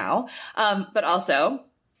watch it now. But also,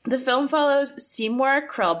 The film follows Seymour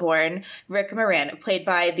Krelborn, Rick Moran, played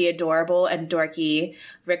by the adorable and dorky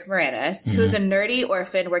Rick Moranis, who is a nerdy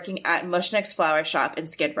orphan working at Mushnick's flower shop in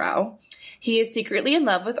Skid Row. He is secretly in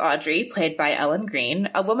love with Audrey, played by Ellen Greene,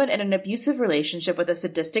 a woman in an abusive relationship with a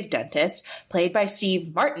sadistic dentist, played by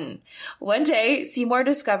Steve Martin. One day, Seymour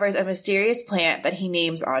discovers a mysterious plant that he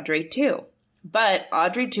names Audrey 2. But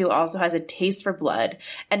Audrey 2 also has a taste for blood,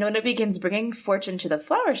 and when it begins bringing fortune to the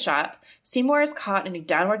flower shop, Seymour is caught in a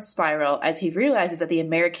downward spiral as he realizes that the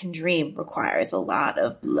American dream requires a lot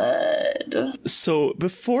of blood. So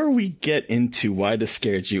before we get into why this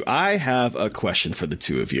scared you, I have a question for the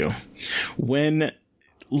two of you. When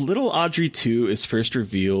little Audrey 2 is first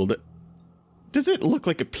revealed, does it look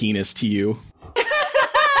like a penis to you?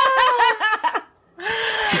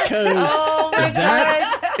 Because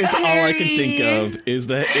that is all I can think of, is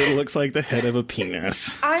that it looks like the head of a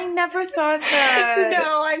penis. I never thought that.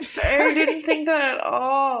 No, I'm sorry. I didn't think that at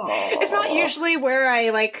all. It's not usually where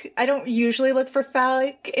I don't usually look for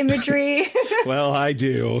phallic imagery. Well, I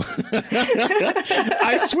do.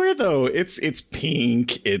 I swear though, it's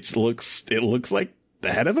pink. It looks like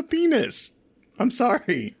the head of a penis. I'm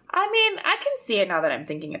sorry. I mean, I can see it now that I'm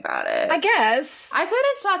thinking about it. I guess. I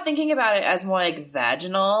couldn't stop thinking about it as more like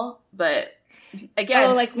vaginal, but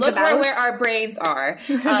again, like look where our brains are.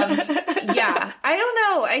 Yeah, I don't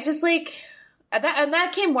know. I just like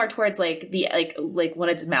that came more towards like the like when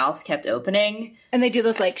its mouth kept opening, and they do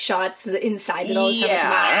those like shots inside it all the time.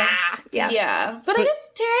 Yeah, like, yeah. But I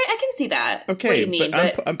guess Terry, I can see that. Okay, what you mean,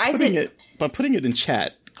 but I'm putting it in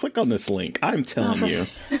chat. Click on this link. I'm telling you.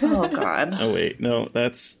 Oh God. Oh wait, no,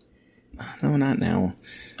 no, not now.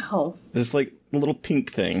 Oh, there's like a little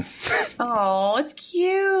pink thing. Oh, it's cute.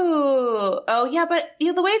 Oh yeah, but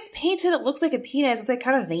the way it's painted, it looks like a penis. It's like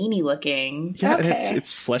kind of veiny looking. Yeah, okay. And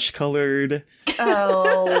it's flesh colored.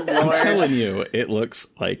 Oh Lord. I'm telling you, it looks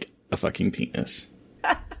like a fucking penis.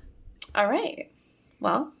 All right.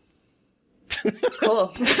 Well. Cool.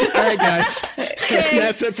 All right, guys. Okay.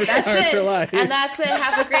 That's it for Star for Life. And that's it.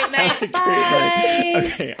 Have a great night. Bye. Great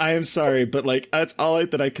night. Okay, I am sorry, but like that's all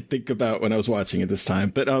that I could think about when I was watching it this time.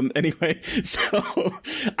 But anyway, so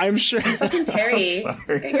I'm sure. Fucking Terry,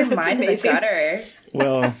 get your mind in the gutter.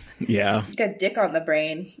 Well, yeah. You got dick on the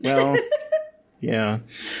brain. Well, yeah.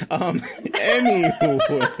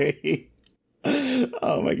 Anyway.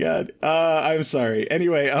 Oh my God. I'm sorry.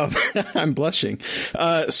 Anyway, I'm blushing.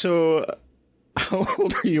 So how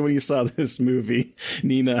old are you when you saw this movie,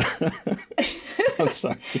 Nina? I'm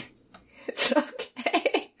sorry. It's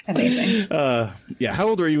okay. Amazing. Yeah. How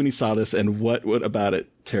old were you when you saw this, and what about it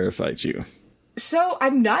terrified you? So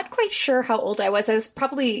I'm not quite sure how old I was. I was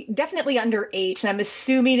definitely under 8, and I'm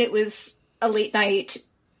assuming it was a late night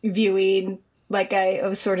viewing, like I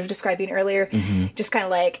was sort of describing earlier, just kind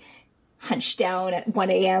of like hunched down at 1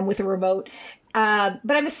 a.m. with a remote.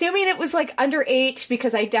 But I'm assuming it was like under 8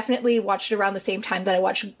 because I definitely watched it around the same time that I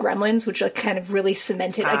watched Gremlins, which like kind of really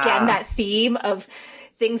cemented again that theme of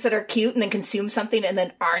things that are cute and then consume something and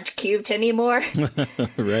then aren't cute anymore.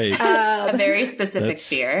 Right. A very specific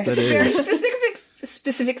fear. That is. A very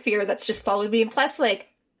specific fear that's just followed me. And plus like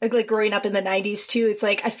growing up in the 90s too, it's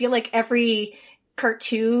like I feel like every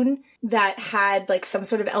cartoon that had like some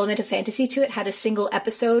sort of element of fantasy to it had a single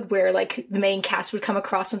episode where like the main cast would come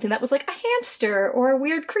across something that was like a hamster or a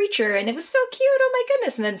weird creature and it was so cute, oh my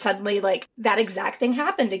goodness, and then suddenly like that exact thing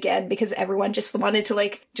happened again because everyone just wanted to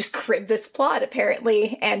like just crib this plot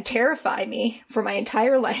apparently and terrify me for my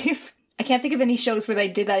entire life. I can't think of any shows where they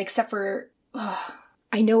did that except for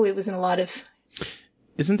I know it was in a lot of.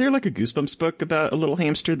 Isn't there like a Goosebumps book about a little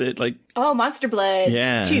hamster that like... Oh, Monster Blood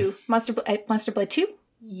 2. Monster Blood 2?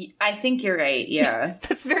 I think you're right, yeah.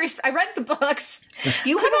 That's very... I read the books.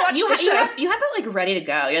 You have that like ready to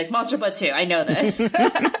go. You're like, Monster Blood 2, I know this.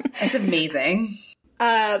 That's amazing.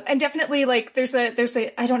 And definitely like there's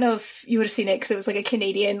a I don't know if you would have seen it because it was like a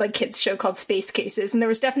Canadian like kids show called Space Cases, and there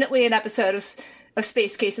was definitely an episode of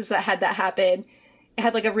Space Cases that had that happen. It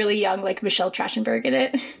had like a really young like Michelle Trachtenberg in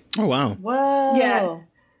it. Oh wow. Whoa. Yeah.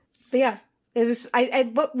 But yeah, it was.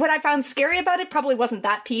 What I found scary about it probably wasn't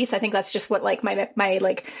that piece. I think that's just what like my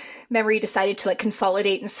like memory decided to like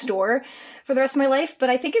consolidate and store for the rest of my life. But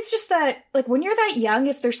I think it's just that like when you're that young,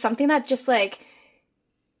 if there's something that just like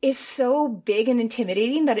is so big and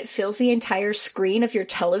intimidating that it fills the entire screen of your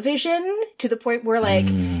television to the point where like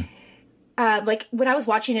when I was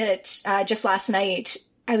watching it just last night.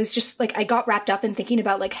 I was just like, I got wrapped up in thinking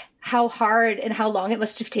about like how hard and how long it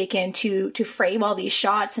must have taken to frame all these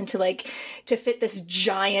shots and to fit this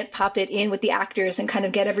giant puppet in with the actors and kind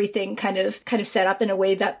of get everything kind of set up in a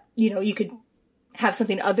way that, you know, you could have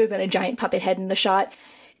something other than a giant puppet head in the shot.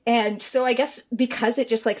 And so I guess because it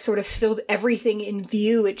just like sort of filled everything in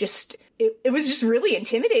view, it was just really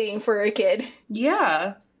intimidating for a kid.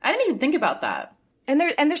 Yeah. I didn't even think about that. And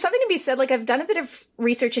there's something to be said. Like, I've done a bit of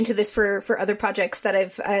research into this for other projects that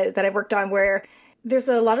I've worked on, where there's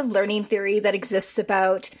a lot of learning theory that exists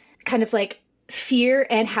about kind of like fear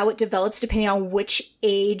and how it develops depending on which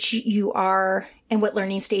age you are and what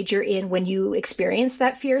learning stage you're in when you experience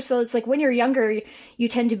that fear. So it's like when you're younger, you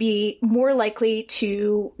tend to be more likely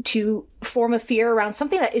to form a fear around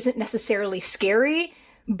something that isn't necessarily scary,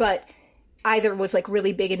 but either was like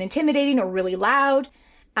really big and intimidating or really loud.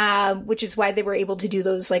 Which is why they were able to do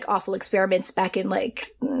those like awful experiments back in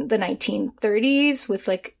like the 1930s with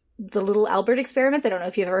like the little Albert experiments. I don't know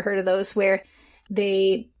if you've ever heard of those, where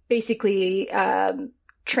they basically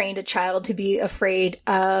trained a child to be afraid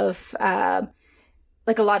of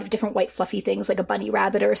like a lot of different white fluffy things, like a bunny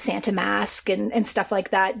rabbit or a Santa mask and stuff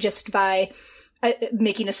like that, just by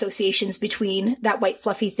making associations between that white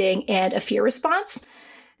fluffy thing and a fear response.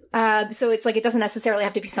 So it's like, it doesn't necessarily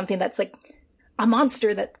have to be something that's like a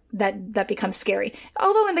monster that becomes scary.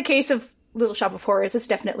 Although in the case of Little Shop of Horrors, it's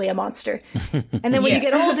definitely a monster. And then when you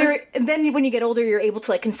get older, you're able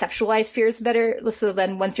to like conceptualize fears better. So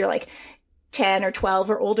then once you're like 10 or 12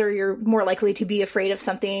 or older, you're more likely to be afraid of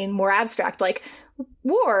something more abstract, like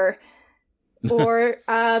war or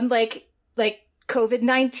like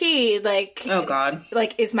COVID-19, like, oh God,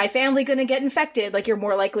 like, is my family going to get infected? Like, you're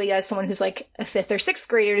more likely as someone who's like a 5th or 6th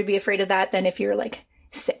grader to be afraid of that than if you're like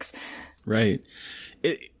 6. Right.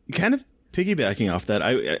 It kind of piggybacking off that.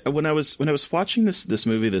 I when I was watching this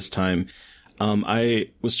movie this time,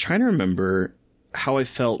 I was trying to remember how I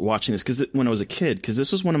felt watching this when I was a kid, because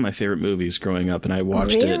this was one of my favorite movies growing up, and I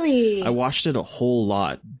watched it. I watched it a whole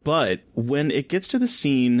lot. But when it gets to the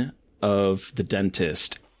scene of the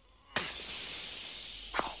dentist,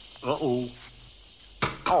 Oh,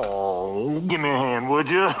 give me a hand, would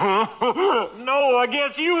you? No, I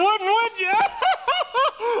guess you wouldn't, would you?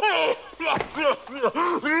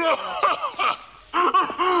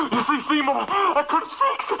 You see, Seymour, I couldn't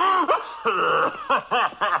fix it.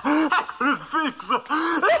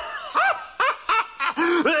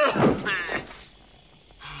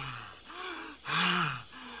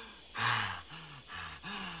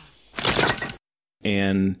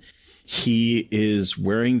 And he is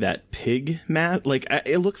wearing that pig mask. Like,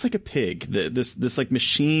 it looks like a pig. This like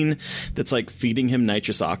machine that's like feeding him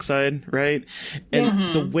nitrous oxide, right?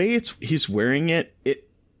 And the way he's wearing it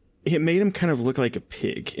made him kind of look like a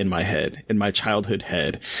pig in my head, in my childhood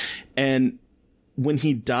head. And when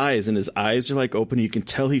he dies and his eyes are like open, you can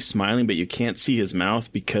tell he's smiling, but you can't see his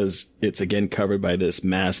mouth because it's again covered by this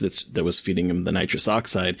mask that was feeding him the nitrous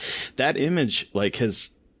oxide. That image like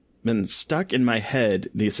has been stuck in my head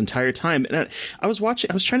this entire time. And I was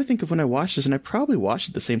trying to think of when I watched this, and I probably watched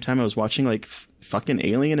it at the same time I was watching like fucking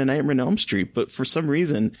Alien and Nightmare on Elm Street. But for some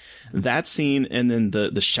reason, that scene and then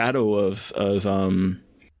the shadow of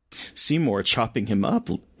Seymour chopping him up,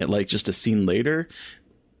 like just a scene later,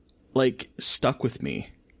 like stuck with me.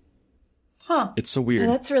 Huh. It's so weird.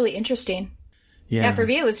 Well, that's really interesting. Yeah, for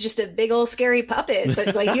me, it was just a big old scary puppet.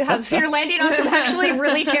 But like you're landing on some actually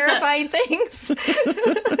really terrifying things.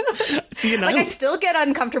 See, like I still get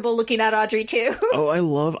uncomfortable looking at Audrey too. Oh, I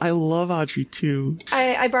love Audrey too.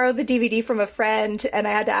 I borrowed the DVD from a friend, and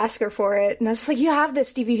I had to ask her for it. And I was like, "You have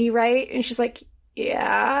this DVD, right?" And she's like,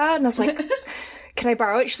 "Yeah." And I was like, "Can I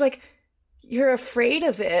borrow it?" She's like, "You're afraid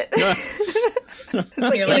of it." It's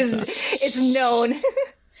like, it's known.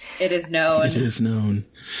 It is known. It is known.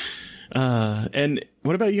 And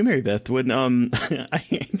what about you, Mary Beth? When I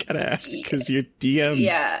gotta ask because your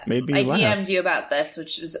DM made me laugh. I DM'd you about this,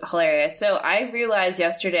 which was hilarious. So I realized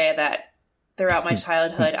yesterday that throughout my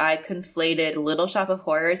childhood, I conflated Little Shop of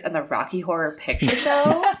Horrors and the Rocky Horror Picture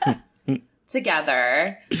Show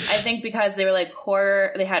together. I think because they were like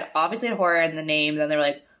horror, they had obviously horror in the name, then they were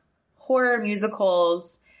like horror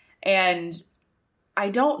musicals, and I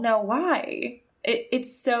don't know why.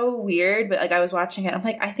 It's so weird, but like I was watching it, I'm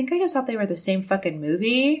like, I think I just thought they were the same fucking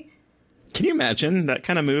movie. Can you imagine that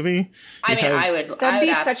kind of movie? I would. That'd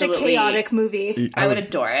be such a chaotic movie. I would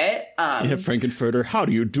adore it. You have Frankenfurter. How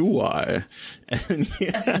do you do? I? And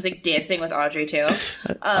I was like dancing with Audrey too.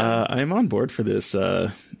 I'm on board for this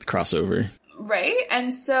crossover. Right,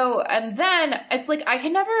 and then it's like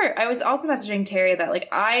I was also messaging Terry that like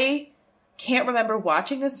I can't remember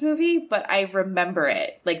watching this movie, but I remember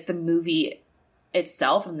it, like the movie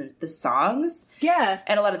itself and the songs,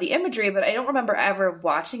 and a lot of the imagery, but I don't remember ever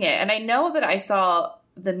watching it. And I know that I saw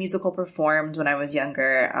the musical performed when I was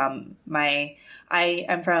younger. I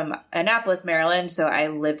am from Annapolis, Maryland, so I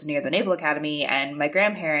lived near the Naval Academy, and my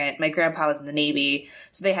grandpa was in the Navy,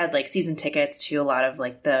 so they had like season tickets to a lot of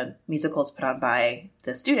like the musicals put on by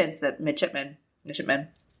the students, the midshipmen.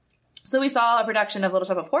 So we saw a production of Little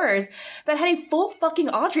Shop of Horrors that had a full fucking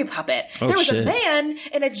Audrey puppet. There was a man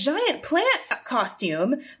in a giant plant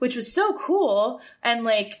costume, which was so cool. And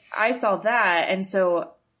like, I saw that. And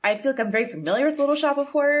so I feel like I'm very familiar with Little Shop of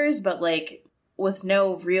Horrors, but like with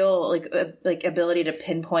no real like ability to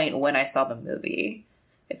pinpoint when I saw the movie,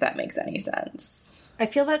 if that makes any sense. I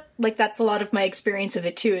feel that like that's a lot of my experience of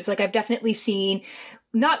it too. Is like, I've definitely seen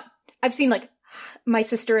like my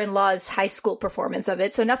sister-in-law's high school performance of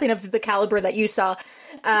it, so nothing of the caliber that you saw.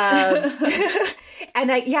 And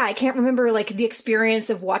I can't remember like the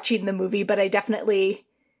experience of watching the movie, but I definitely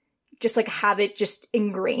just like have it just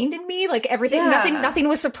ingrained in me. Like everything, nothing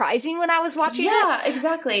was surprising when I was watching it. Yeah,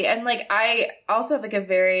 exactly. And like I also have like a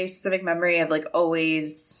very specific memory of like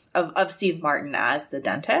always of Steve Martin as the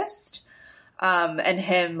dentist, and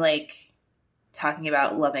him like talking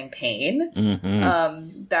about loving pain.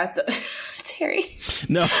 Mm-hmm. That's Terry.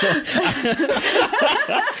 No.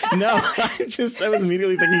 No, I was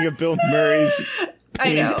immediately thinking of Bill Murray's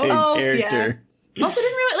pain character. Yeah. Also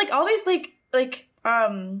didn't realize like always like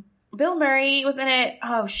Bill Murray was in it.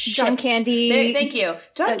 Oh shit. John Candy. Thank you.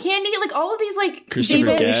 John Candy, like all of these like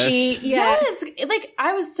Christopher Guest. Yes. Like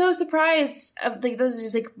I was so surprised of like those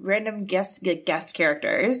just like random guest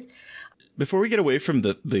characters. Before we get away from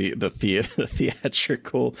the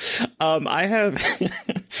theatrical, I have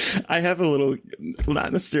a little,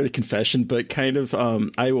 not necessarily confession, but kind of,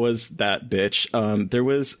 I was that bitch. There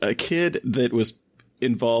was a kid that was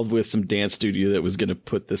involved with some dance studio that was going to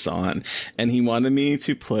put this on, and he wanted me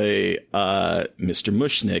to play, Mr.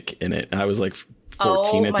 Mushnick in it. I was like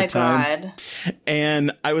 14 at the time. God.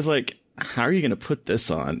 And I was like, how are you going to put this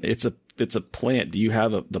on? It's a plant. Do you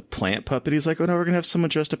have the plant puppet? He's like, oh no, we're gonna have someone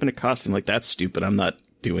dressed up in a costume. Like, that's stupid. I'm not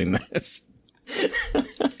doing this.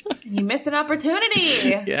 You missed an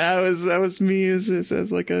opportunity. Yeah, that was me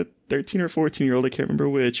as like a 13 or 14-year-old. I can't remember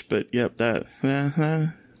which, but yep, that's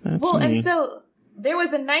well, me. And so there was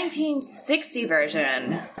a 1960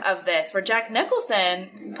 version of this where Jack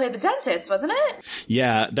Nicholson played the dentist, wasn't it?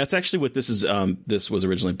 Yeah, that's actually what this is. This was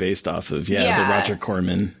originally based off of. Yeah. The Roger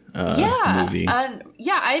Corman movie.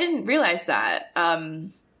 I didn't realize that,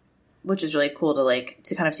 which is really cool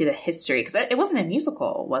to kind of see the history, because it wasn't a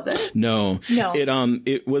musical, was it? No.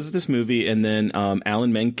 It was this movie, and then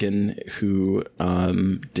Alan Menken, who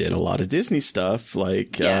did a lot of Disney stuff,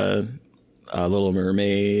 like Little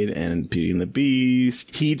Mermaid and Beauty and the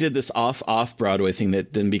Beast. He did this off Broadway thing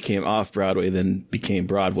that then became off Broadway, then became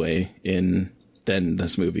Broadway, then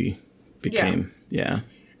this movie became. Yeah.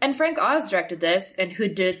 And Frank Oz directed this, and who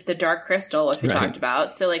did The Dark Crystal, which we talked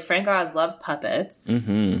about. So like Frank Oz loves puppets.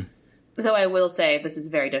 Mm-hmm. Though I will say this is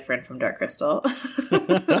very different from Dark Crystal.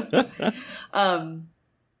 But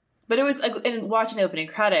it was in watching the opening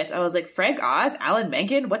credits, I was like, Frank Oz, Alan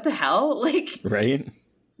Menken, what the hell? Like, right?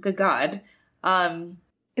 Good God.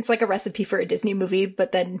 It's like a recipe for a Disney movie,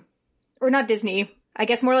 but then, or not Disney, I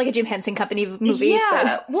guess more like a Jim Henson Company movie.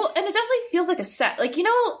 Yeah. Well, and it definitely feels like a set. Like,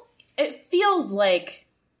 it feels like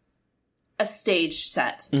a stage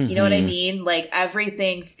set. Mm-hmm. You know what I mean? Like,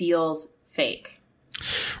 everything feels fake.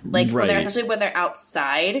 Like, especially when they're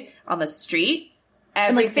outside on the street,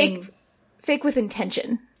 everything. And like fake with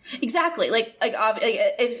intention. Exactly. Like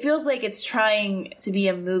it feels like it's trying to be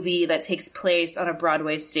a movie that takes place on a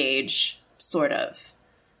Broadway stage, sort of.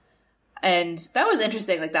 And that was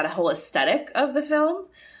interesting, like that whole aesthetic of the film,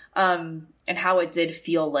 and how it did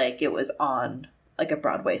feel like it was on like a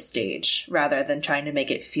Broadway stage rather than trying to make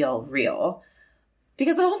it feel real.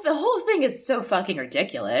 Because the whole thing is so fucking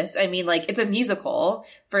ridiculous. I mean, like, it's a musical,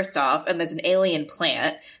 first off, and there's an alien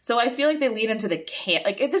plant. So I feel like they lean into the camp.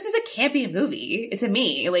 Like, this is a campy movie to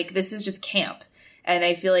me. Like, this is just camp. And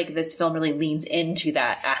I feel like this film really leans into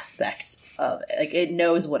that aspect of it. Like, it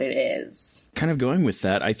knows what it is. Kind of going with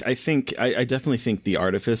that, I definitely think the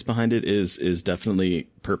artifice behind it is definitely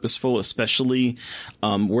purposeful, especially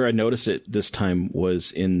where I noticed it this time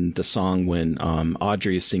was in the song when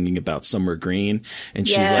Audrey is singing about Somewhere Green, and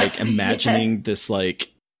she's like imagining this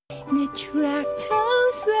like the tract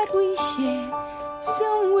house that we share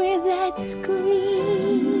somewhere that's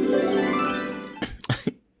green.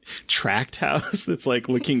 Tract house that's like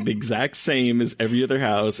looking the exact same as every other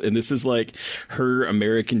house, and this is like her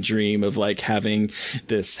American dream of like having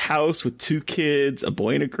this house with 2 kids, a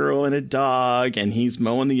boy and a girl and a dog, and he's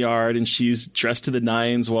mowing the yard and she's dressed to the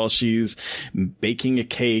nines while she's baking a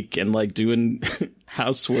cake and like doing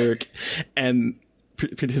housework and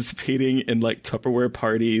participating in like Tupperware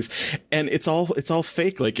parties, and it's all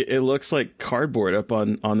fake. Like it looks like cardboard up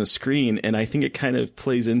on the screen, and I think it kind of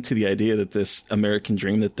plays into the idea that this American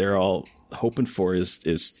dream that they're all hoping for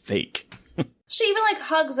is fake. She even like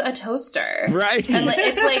hugs a toaster, right? And like,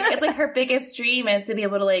 it's like her biggest dream is to be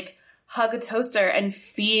able to like hug a toaster and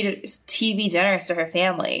feed TV dinners to her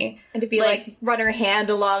family, and to be like run her hand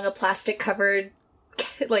along a plastic covered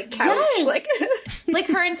like couch, yes. like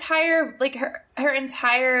her entire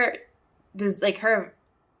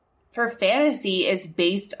her fantasy is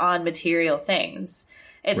based on material things.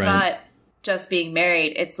 It's not just being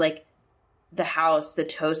married. It's like the house, the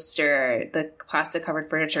toaster, the plastic covered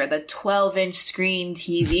furniture, the 12-inch screen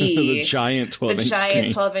TV, the giant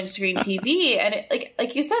 12-inch screen TV. And it,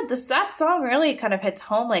 like you said, that song really kind of hits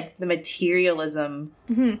home like the materialism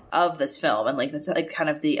of this film, and like that's like kind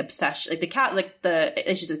of the obsession, like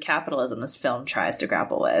the issues of capitalism this film tries to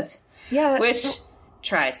grapple with. Yeah, which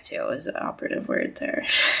tries to is an operative word there.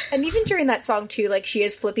 And even during that song too, like she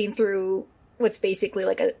is flipping through what's basically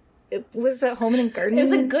like it was a home and garden. It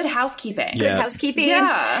was like Good Housekeeping. Good Housekeeping.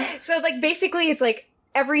 Yeah. So like basically it's like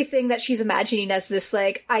everything that she's imagining as this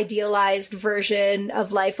like idealized version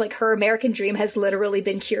of life, like her American dream has literally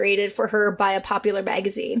been curated for her by a popular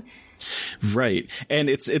magazine. Right. And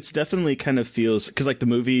it's definitely kind of feels, because like the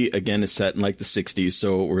movie again is set in like the 60s,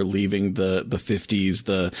 so we're leaving the 50s,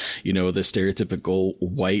 the stereotypical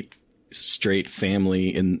white straight family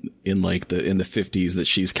in the 50s that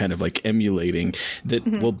she's kind of like emulating, that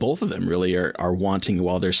well, both of them really are wanting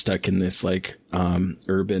while they're stuck in this like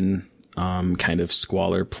urban kind of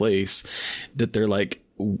squalor place, that they're like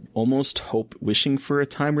almost wishing for a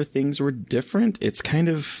time where things were different. It's kind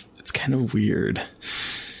of weird.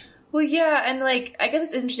 Well, yeah, and like I guess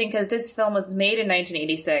it's interesting because this film was made in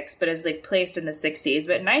 1986, but is like placed in the 60s.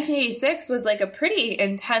 But 1986 was like a pretty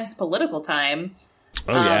intense political time.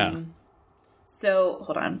 Oh yeah. So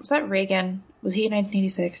hold on, was that Reagan? Was he in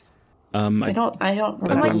 1986? I don't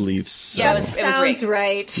remember. I believe so. Yeah, it was Sounds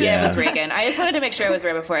right. Yeah, it was Reagan. I just wanted to make sure I was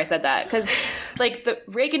right before I said that, because like the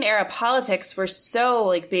Reagan era politics were so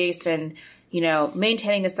like based in,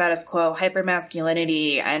 maintaining the status quo,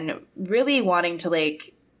 hypermasculinity, and really wanting to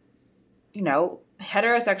like,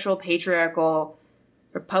 heterosexual, patriarchal,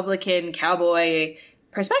 Republican, cowboy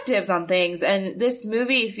perspectives on things. And this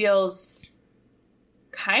movie feels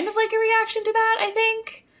kind of like a reaction to that, I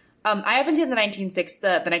think. I haven't seen the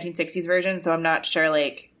 1960s version, so I'm not sure,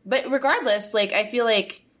 like, but regardless, like, I feel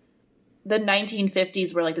like the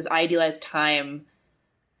 1950s were like this idealized time,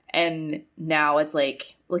 and now it's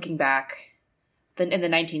like, looking back, then in the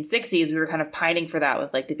 1960s, we were kind of pining for that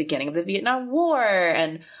with like the beginning of the Vietnam War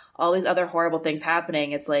and all these other horrible things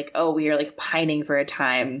happening. It's like, oh, we are like pining for a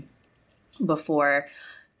time before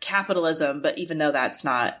capitalism, but even though that's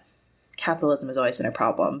not, capitalism has always been a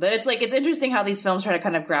problem. But it's like, it's interesting how these films try to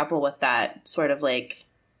kind of grapple with that sort of like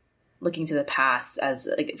looking to the past as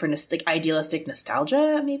like for like idealistic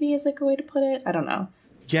nostalgia, maybe is like a way to put it. I don't know.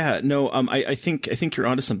 Yeah, no, I think you're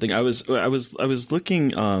onto something. I was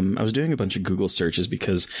looking, I was doing a bunch of Google searches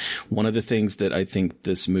because one of the things that I think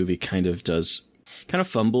this movie kind of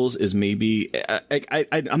fumbles is maybe,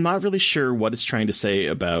 I'm not really sure what it's trying to say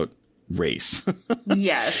about race.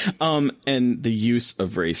 Yes. And the use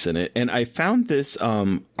of race in it. And I found this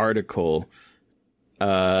article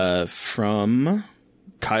from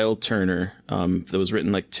Kyle Turner that was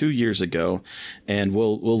written like 2 years ago, and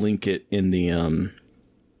we'll link it in the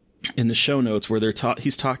show notes, where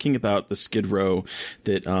he's talking about the Skid Row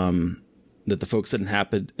that the folks that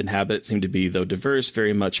inhabit it seem to be, though diverse,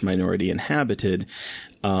 very much minority inhabited,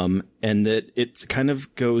 and that it kind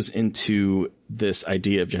of goes into this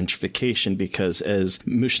idea of gentrification, because as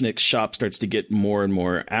Mushnick's shop starts to get more and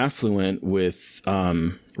more affluent with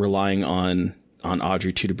relying on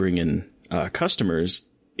Audrey to bring in customers,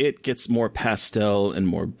 it gets more pastel and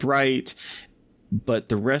more bright, but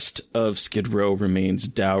the rest of Skid Row remains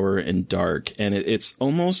dour and dark, and it's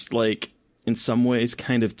almost like, in some ways,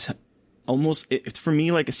 kind of it's for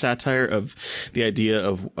me like a satire of the idea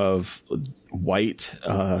of white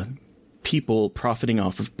people profiting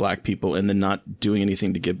off of black people and then not doing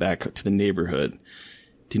anything to give back to the neighborhood.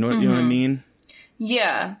 Do you know what I mean?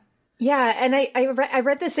 Yeah. Yeah, and I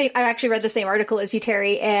read the same. I actually read the same article as you,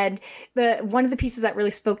 Terry. And one of the pieces that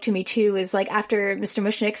really spoke to me too is like after Mr.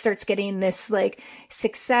 Mushnick starts getting this like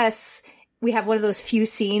success, we have one of those few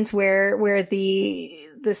scenes where the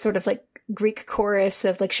sort of like Greek chorus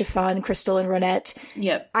of like Chiffon, Crystal, and Ronette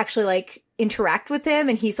actually like interact with him,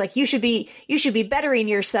 and he's like, you should be bettering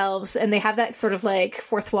yourselves. And they have that sort of like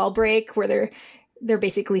fourth wall break where they're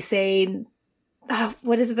basically saying,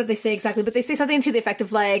 what is it that they say exactly? But they say something to the effect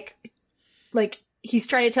of like he's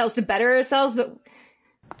trying to tell us to better ourselves, but...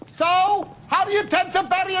 So, how do you intend to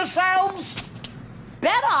better yourselves?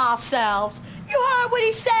 Better ourselves? You heard what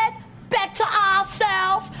he said? Better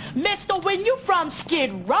ourselves? Mister, when you from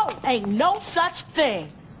Skid Row, ain't no such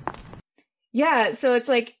thing. Yeah, so it's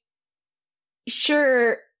like,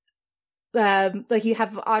 sure, like you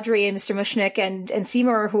have Audrey and Mr. Mushnick and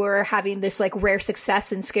Seymour who are having this like rare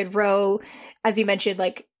success in Skid Row, as you mentioned,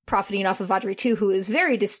 like profiting off of Audrey too, who is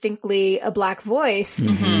very distinctly a black voice,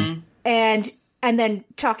 and then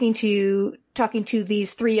talking to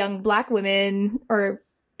these three young black women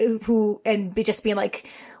just being like,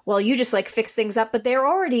 well, you just like fix things up, but they're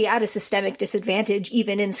already at a systemic disadvantage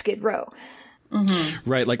even in Skid Row.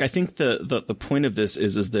 Right. Like, I think the point of this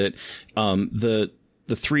is that the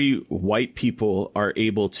three white people are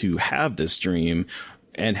able to have this dream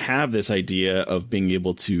and have this idea of being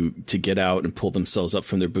able to get out and pull themselves up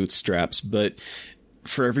from their bootstraps. But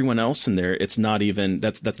for everyone else in there, it's not even,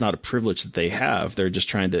 that's not a privilege that they have. They're just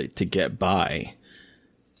trying to get by.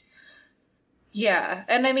 Yeah.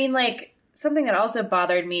 And I mean, like, something that also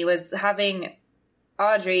bothered me was having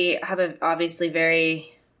Audrey have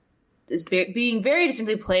being very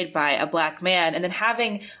distinctly played by a black man, and then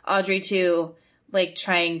having Audrey too, like,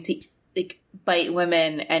 trying to like bite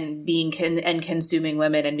women and and consuming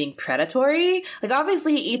women and being predatory. Like,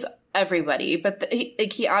 obviously he eats everybody, but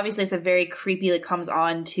he obviously is a very creepy, like, comes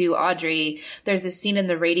on to Audrey. There's this scene in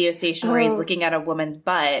the radio station where he's looking at a woman's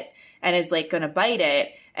butt and is like going to bite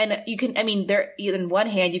it. And you can, I mean, there, in one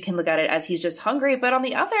hand, you can look at it as he's just hungry, but on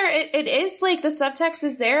the other, it is like the subtext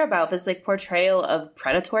is there about this like portrayal of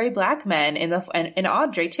predatory black men in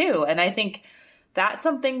Audrey too. And I think that's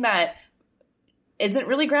something that isn't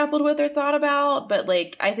really grappled with or thought about, but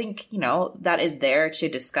like, I think, you know, that is there to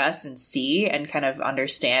discuss and see and kind of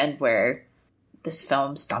understand where this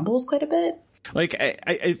film stumbles quite a bit. Like,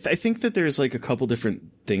 I think that there's like a couple different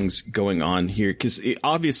things going on here, because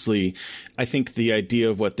obviously I think the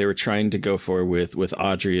idea of what they were trying to go for with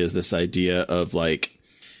Audrey is this idea of like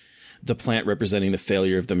the plant representing the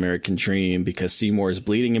failure of the American dream, because Seymour is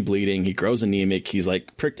bleeding and bleeding. He grows anemic. He's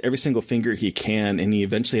like pricked every single finger he can, and he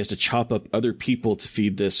eventually has to chop up other people to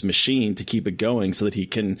feed this machine to keep it going so that he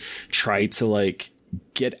can try to like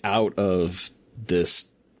get out of this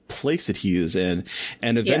place that he is in.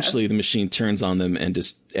 And eventually the machine turns on them and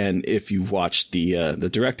if you've watched the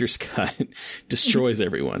director's cut, destroys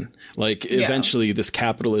everyone. Like, eventually this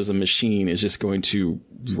capitalism machine is just going to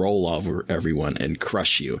roll over everyone and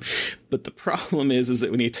crush you. But the problem is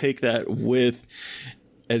that when you take that with,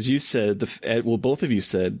 as you said, both of you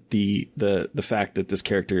said, the fact that this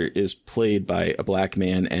character is played by a black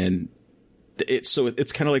man, and it's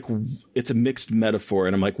kind of like, it's a mixed metaphor.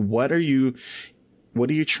 And I'm like, what are you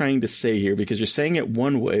trying to say here? Because you're saying it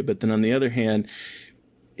one way, but then on the other hand,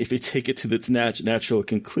 if you take it to its natural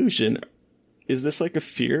conclusion, is this like a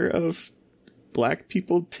fear of black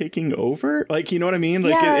people taking over? Like, you know what I mean?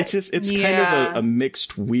 Like, it's kind of a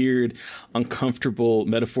mixed, weird, uncomfortable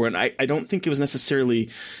metaphor. And I don't think it was necessarily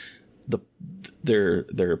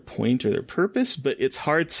their point or their purpose, but it's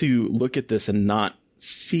hard to look at this and not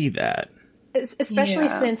see that. Especially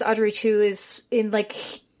since Audrey 2 is in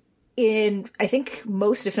I think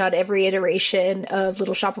most, if not every iteration of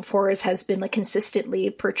Little Shop of Horrors has been like consistently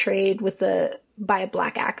portrayed by a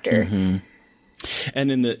black actor. Mm-hmm.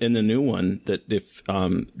 And in the new one, that if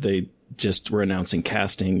they just were announcing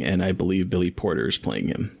casting, and I believe Billy Porter is playing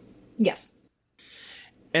him. Yes.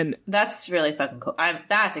 And that's really fucking cool.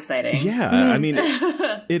 That's exciting. Yeah, I mean,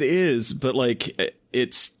 it is, but like,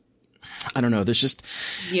 it's, I don't know. There's just,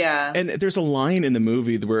 and there's a line in the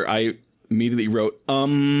movie where I immediately wrote,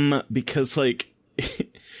 because like,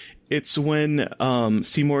 it's when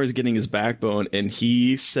Seymour is getting his backbone and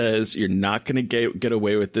he says, "You're not going to get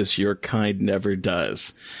away with this. Your kind never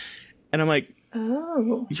does." And I'm like,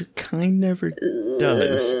 oh, your kind never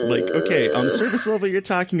does. Like, okay, on the surface level, you're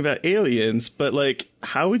talking about aliens, but like,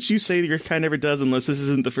 how would you say that your kind never does unless this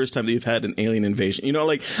isn't the first time that you've had an alien invasion? You know,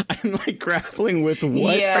 like, I'm like grappling with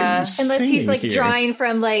what are you saying unless he's like here?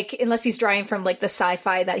 unless he's drawing from like the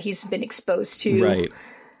sci-fi that he's been exposed to, right,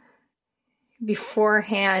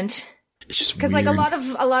 beforehand. It's just because like a lot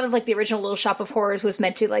of like the original Little Shop of Horrors was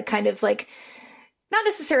meant to like kind of like, not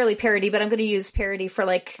necessarily parody, but I'm going to use parody for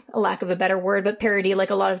like a lack of a better word, but parody like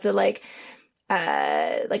a lot of the like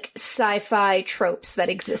sci-fi tropes that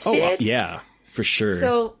existed. Oh, yeah, for sure.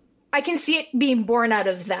 So I can see it being born out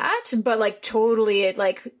of that, but like totally it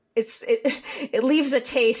leaves a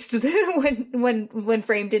taste when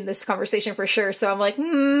framed in this conversation for sure. So I'm like,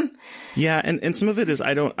 Yeah, and some of it is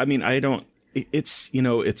it's, you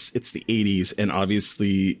know, it's the 80s, and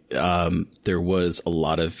obviously there was a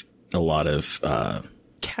lot of a lot of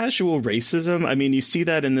casual racism. I mean, you see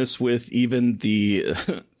that in this with even the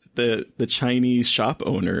the Chinese shop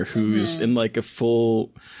owner who's in like a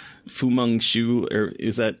full Fu Manchu, or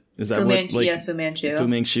is that Fu what, like, Fu Manchu. Fu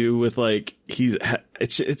Manchu with like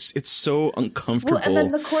it's so uncomfortable. Well, and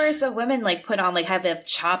then the chorus of women like put on like have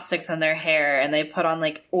chopsticks in their hair, and they put on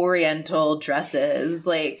like Oriental dresses,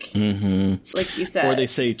 like like you said, or they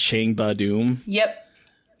say Chang Ba Doom. Yep.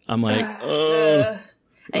 I'm like, like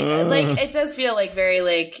it does feel like very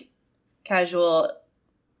like casual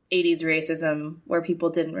 80s racism where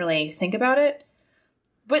people didn't really think about it.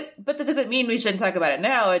 But that doesn't mean we shouldn't talk about it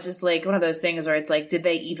now. It's just like one of those things where it's like, did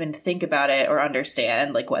they even think about it or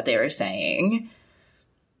understand like what they were saying?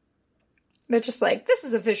 They're just like, this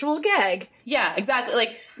is a visual gag. Yeah, exactly.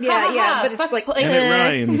 Like, but it's like, and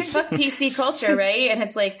it rhymes. Fuck PC culture, right? And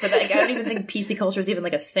it's like, but like, I don't even think PC culture is even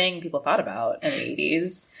like a thing people thought about in the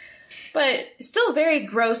 80s. But still very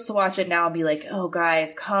gross to watch it now and be like, oh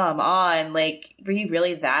guys, come on. Like, were you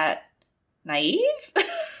really that naive?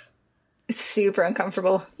 It's super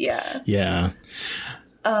uncomfortable. Yeah. Yeah.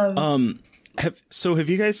 Have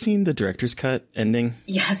you guys seen the director's cut ending?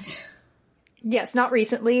 Yes. Yes, not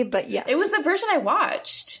recently, but yes. It was the version I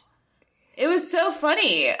watched. It was so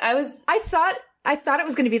funny. I thought it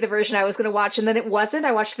was going to be the version I was going to watch, and then it wasn't.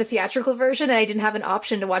 I watched the theatrical version, and I didn't have an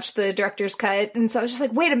option to watch the director's cut, and so I was just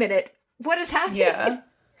like, wait a minute, what is happening? Yeah.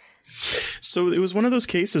 So it was one of those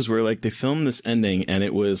cases where like they filmed this ending, and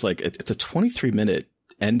it was like it's a 23-minute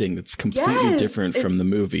ending that's completely different from the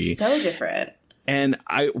movie. So different. And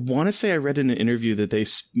I want to say I read in an interview that they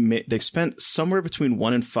spent somewhere between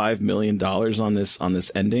 $1 and $5 million on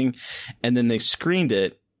this ending, and then they screened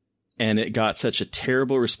it, and it got such a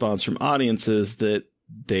terrible response from audiences that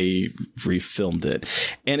they refilmed it.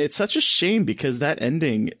 And it's such a shame because that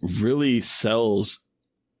ending really sells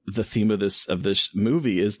the theme of this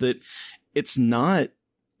movie, is that it's not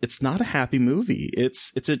a happy movie.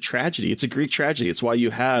 It's a tragedy. It's a Greek tragedy. It's why you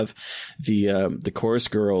have the chorus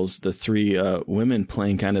girls, the three women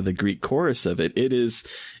playing kind of the Greek chorus of it. It is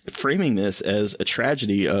framing this as a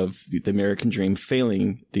tragedy of the American dream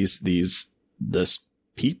failing the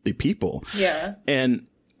people. Yeah. And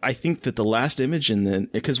I think that the last image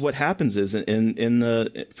because what happens is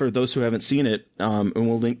for those who haven't seen it, and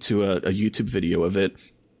we'll link to a YouTube video of it,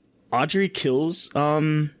 Audrey kills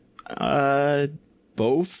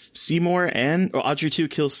both Audrey 2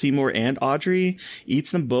 kills Seymour and Audrey,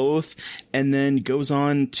 eats them both, and then goes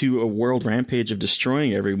on to a world rampage of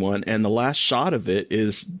destroying everyone. And the last shot of it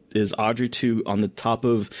is Audrey 2 on the top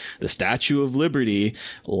of the Statue of Liberty,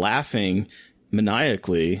 laughing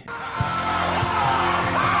maniacally.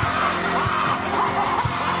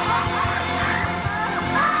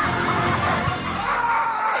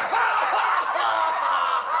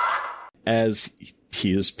 As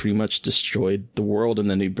he has pretty much destroyed the world, and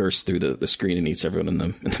then he bursts through the screen and eats everyone in the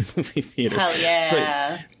movie theater. Hell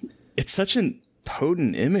yeah. But it's such a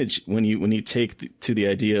potent image when you take to the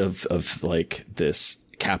idea of like this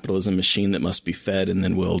capitalism machine that must be fed and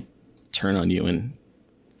then will turn on you and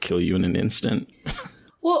kill you in an instant.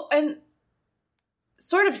 Well, and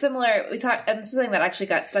sort of similar, we talked, and this is something that actually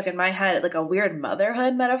got stuck in my head, like a weird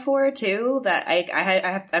motherhood metaphor too, that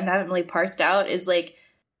I haven't really parsed out, is like,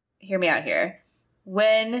 hear me out here.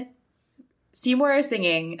 When Seymour is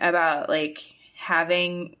singing about like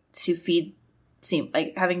having to feed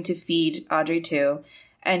Audrey 2,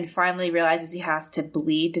 and finally realizes he has to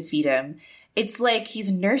bleed to feed him, it's like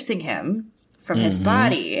he's nursing him from his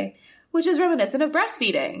body, which is reminiscent of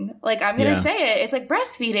breastfeeding. Like, I'm gonna say it, it's like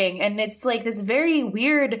breastfeeding, and it's like this very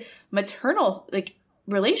weird maternal like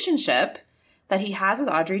relationship that he has with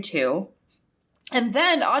Audrey 2. And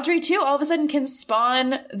then Audrey 2 all of a sudden can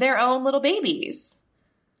spawn their own little babies.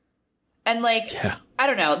 And like, I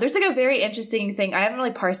don't know. There's like a very interesting thing. I haven't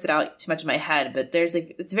really parsed it out too much in my head, but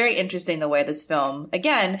it's very interesting the way this film,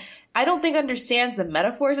 again, I don't think understands the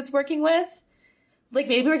metaphors it's working with. Like,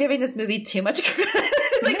 maybe we're giving this movie too much credit.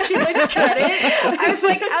 I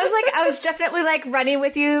was definitely like running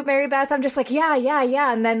with you, Mary Beth. I'm just like,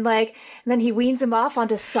 yeah. And then he weans him off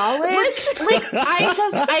onto solids.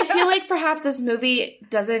 I feel like perhaps this movie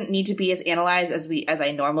doesn't need to be as analyzed as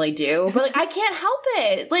I normally do, but like, I can't help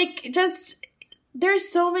it. Like, just, there's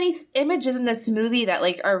so many images in this movie that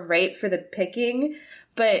like are ripe for the picking.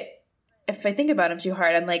 But if I think about them too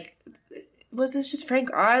hard, I'm like, was this just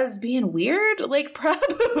Frank Oz being weird? Like,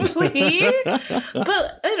 probably.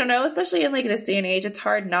 But I don't know, especially in like this day and age, it's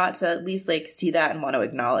hard not to at least like see that and want to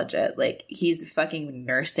acknowledge it. Like, he's fucking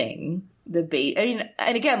nursing the baby. I mean,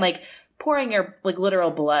 and again, like, pouring your like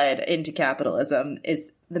literal blood into capitalism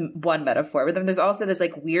is the one metaphor. But then there's also this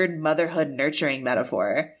like weird motherhood nurturing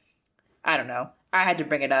metaphor I don't know. I had to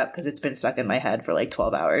bring it up because it's been stuck in my head for like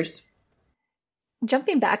 12 hours.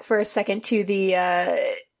 Jumping back for a second to the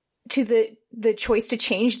choice to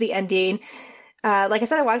change the ending. Like I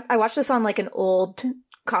said, I watched this on like an old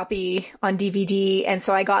copy on DVD, and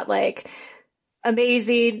so I got like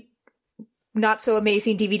amazing, not so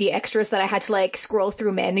amazing DVD extras that I had to like scroll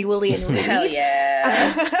through manually and read. Hell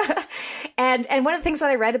yeah. And one of the things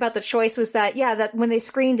that I read about the choice was that, that when they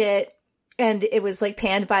screened it and it was like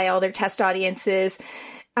panned by all their test audiences,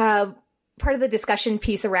 part of the discussion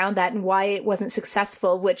piece around that and why it wasn't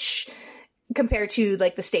successful, which compared to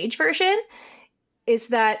like the stage version, is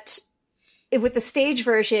that with the stage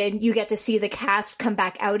version, you get to see the cast come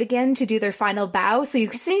back out again to do their final bow. So you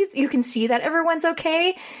can see that everyone's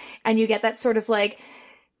okay. And you get that sort of like,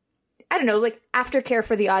 I don't know, like aftercare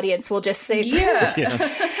for the audience, we'll just say.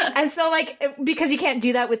 Yeah. And so like, because you can't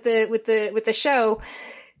do that with the show,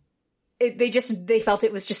 they felt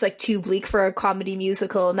it was just like too bleak for a comedy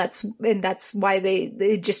musical. And that's why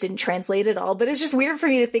they just didn't translate it all. But it's just weird for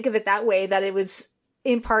me to think of it that way, that it was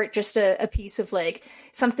in part just a piece of like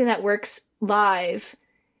something that works live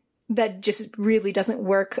that just really doesn't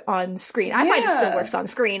work on screen. I find it still works on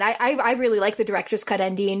screen. I really like the director's cut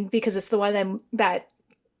ending because it's the one that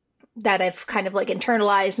I've kind of like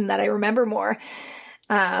internalized and that I remember more.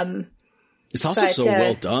 It's also so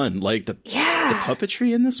well done. Like the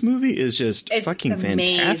puppetry in this movie is just fucking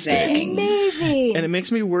fantastic. It's amazing. And it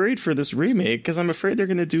makes me worried for this remake because I'm afraid they're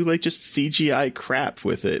going to do like just CGI crap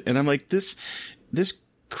with it. And I'm like, this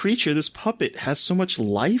creature, this puppet has so much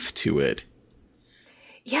life to it.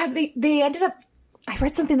 Yeah, they ended up, I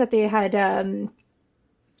read something that they had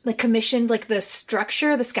like commissioned like the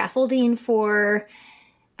structure, the scaffolding for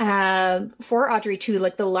Audrey 2,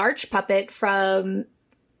 like the large puppet from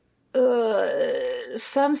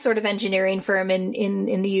some sort of engineering firm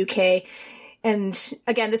in the UK. And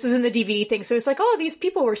again, this was in the DVD thing. So it's like, oh, these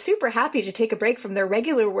people were super happy to take a break from their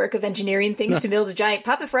regular work of engineering things to build a giant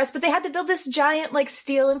puppet for us. But they had to build this giant like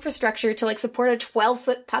steel infrastructure to like support a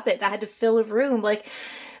 12-foot puppet that had to fill a room. Like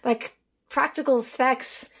practical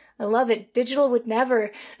effects. I love it. Digital would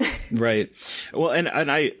never. Right. Well, and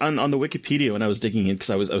I on the Wikipedia when I was digging in,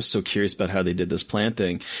 because I was so curious about how they did this plant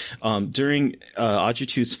thing. During Audrey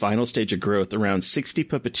 2's final stage of growth, around 60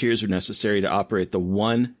 puppeteers were necessary to operate the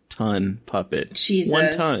 1-ton puppet. Jesus.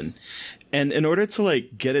 1 ton. And in order to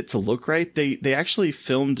like get it to look right, they actually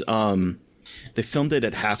filmed it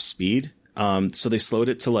at half speed. So they slowed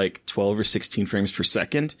it to like 12 or 16 frames per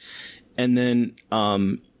second, and then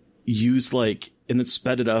and then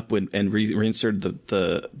sped it up and reinserted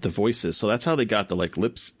the voices. So that's how they got the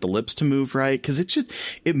lips to move right. Cause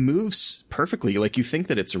it moves perfectly. Like you think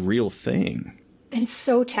that it's a real thing. And it's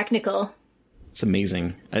so technical. It's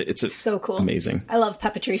amazing. It's so cool. Amazing. I love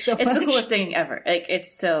puppetry so much. It's the coolest thing ever. Like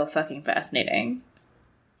it's so fucking fascinating.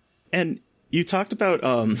 And you talked about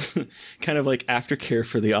kind of like aftercare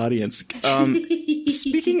for the audience.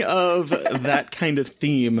 Speaking of that kind of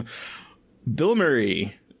theme, Bill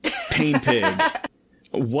Murray, Pain Pig.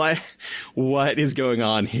 What is going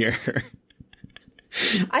on here?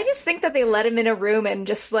 I just think that they let him in a room and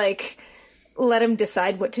just like let him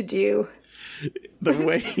decide what to do. The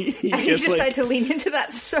way he decided like, to lean into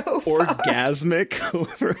that so far. Orgasmic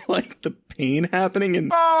over like the pain happening and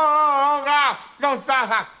Don't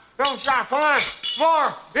stop. Don't stop. Come on.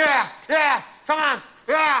 More. Yeah. Come on.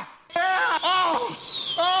 Yeah.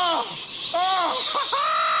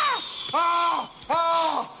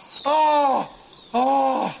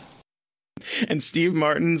 Oh. And Steve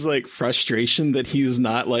Martin's like frustration that he's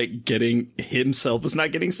not like getting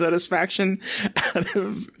satisfaction out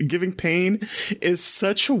of giving pain is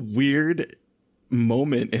such a weird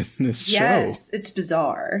moment in this show. Yes, it's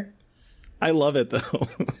bizarre. I love it though.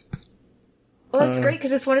 Well, it's great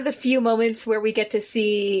because it's one of the few moments where we get to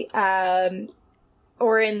see Orin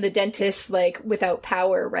the dentist like without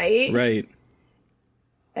power, right? Right.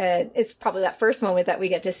 It's probably that first moment that we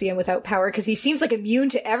get to see him without power because he seems like immune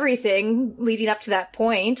to everything leading up to that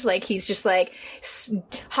point. Like he's just like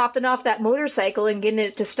hopping off that motorcycle and getting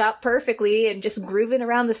it to stop perfectly and just grooving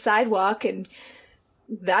around the sidewalk, and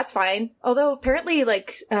that's fine. Although apparently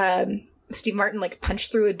like Steve Martin like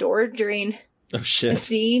punched through a door during a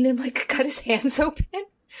scene and like cut his hands open.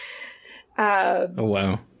 Oh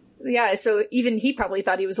wow. Yeah, so even he probably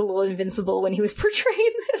thought he was a little invincible when he was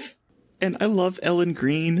portraying this. And I love Ellen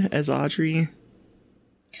Greene as Audrey.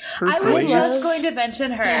 I was just going to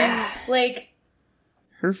mention her. Yeah. Like,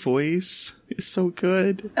 her voice is so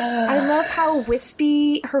good. I love how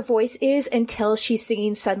wispy her voice is until she's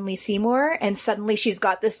singing Suddenly Seymour, and suddenly she's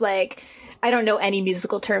got this like I don't know any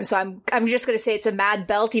musical terms, so I'm just gonna say it's a mad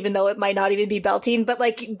belt, even though it might not even be belting. But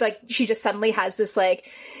like she just suddenly has this like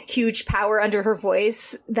huge power under her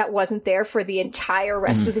voice that wasn't there for the entire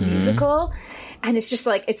rest of the musical, and it's just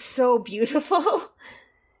like it's so beautiful,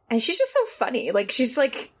 and she's just so funny. Like she's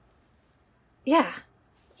like, yeah.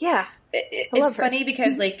 It's funny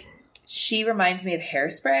because like she reminds me of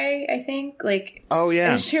Hairspray, I think. Like, oh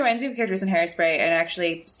yeah, she reminds me of characters in Hairspray. And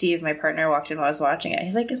actually, Steve, my partner, walked in while I was watching it.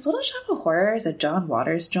 He's like, "Is Little Shop of Horrors a John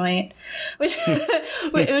Waters joint?" Which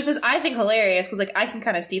is I think hilarious because like I can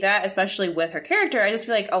kind of see that, especially with her character. I just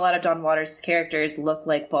feel like a lot of John Waters' characters look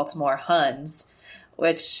like Baltimore Huns,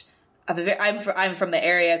 which I'm from the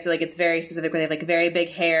area, so like it's very specific. Where they have like very big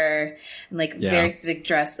hair and like very specific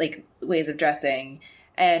dress, like ways of dressing.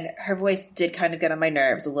 And her voice did kind of get on my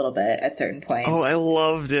nerves a little bit at certain points. Oh, I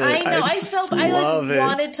loved it. I know. I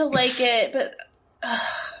wanted to like it, but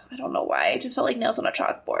I don't know why. It just felt like nails on a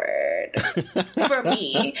chalkboard for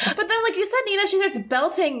me. But then, like you said, Nina, she starts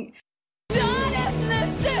belting.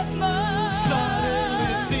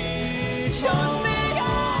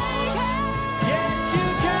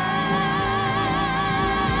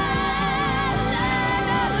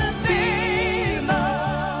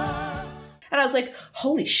 And I was like,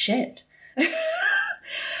 holy shit.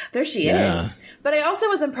 There she is. But I also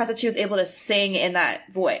was impressed that she was able to sing in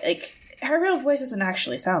that voice. Like, her real voice doesn't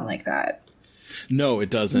actually sound like that. No, it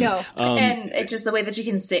doesn't. No. And it's just the way that she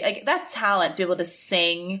can sing. Like, that's talent, to be able to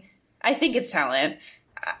sing. I think it's talent.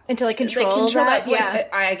 And to, like, control that voice.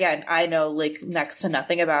 Yeah. I know, like, next to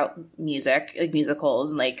nothing about music, like,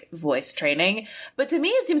 musicals and, like, voice training. But to me,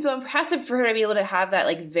 it seems so impressive for her to be able to have that,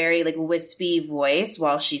 like, very, like, wispy voice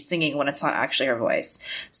while she's singing when it's not actually her voice.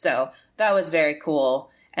 So that was very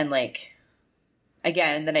cool. And, like,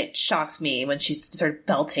 again, and then it shocked me when she started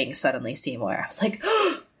belting Suddenly Seymour. I was like,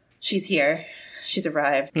 oh, she's here. She's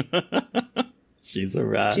arrived. She's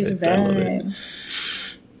arrived. I love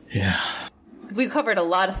it. Yeah. We covered a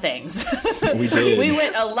lot of things. We did. We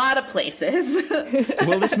went a lot of places.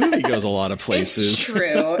 Well, this movie goes a lot of places. It's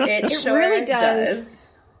true. It sure really does.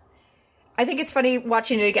 I think it's funny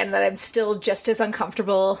watching it again that I'm still just as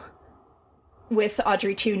uncomfortable with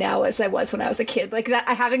Audrey 2 now as I was when I was a kid. Like that,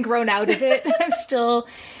 I haven't grown out of it. I'm still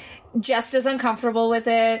just as uncomfortable with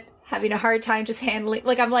it. Having a hard time just handling.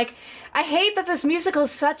 Like I'm like, I hate that this musical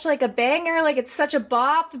is such like a banger. Like it's such a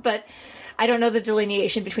bop, but I don't know the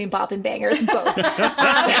delineation between bop and banger. It's both.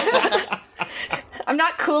 I'm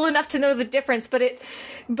not cool enough to know the difference, but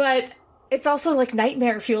it's also like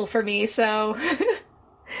nightmare fuel for me. So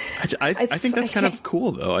I think that's kind of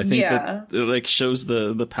cool, though. I think that it like shows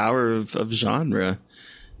the power of genre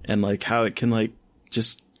and like how it can like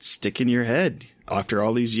just stick in your head after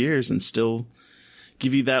all these years and still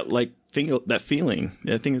give you that like that feeling.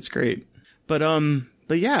 I think it's great. But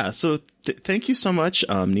yeah, so thank you so much,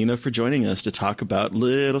 Nina, for joining us to talk about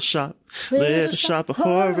Little Shop of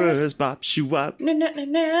Horrors, Bop Shoo Wop.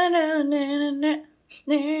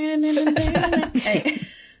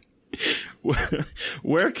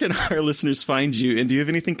 Where can our listeners find you, and do you have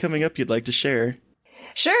anything coming up you'd like to share?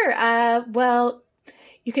 Sure. Well,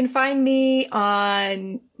 you can find me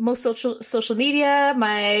on most social media.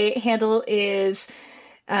 My handle is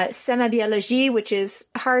Semabiologie, which is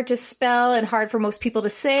hard to spell and hard for most people to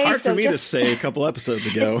say. Hard for me to say a couple episodes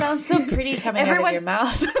ago. It sounds so pretty coming out of your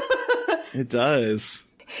mouth. It does.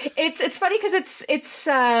 It's funny because it's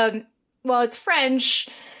French,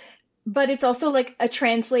 but it's also like a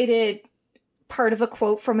translated part of a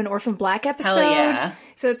quote from an Orphan Black episode. Hell yeah.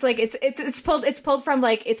 So it's like it's pulled from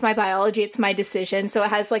like It's My Biology, It's My Decision. So it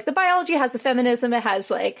has like the biology, it has the feminism, it has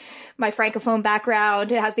like my francophone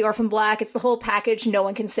background, it has the Orphan Black, it's the whole package, no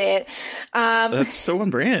one can say it. That's so on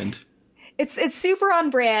brand. It's super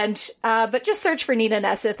on brand, but just search for Nina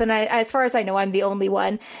Nesseth, and as far as I know, I'm the only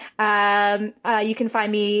one. You can find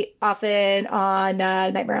me often on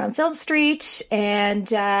Nightmare on Film Street, and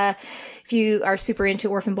if you are super into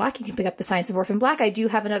Orphan Black, you can pick up The Science of Orphan Black. I do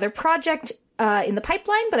have another project in the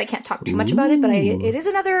pipeline, but I can't talk too much about it. But it is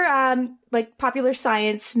another like popular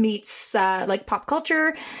science meets like pop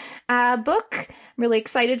culture book. I'm really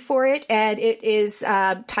excited for it, and it is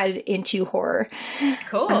tied into horror.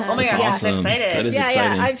 Cool. Oh my gosh, awesome. I'm excited. That is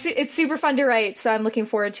exciting. Yeah. It's super fun to write, so I'm looking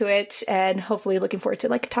forward to it, and hopefully looking forward to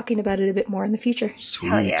like talking about it a bit more in the future. Sweet.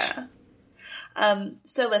 Hell yeah.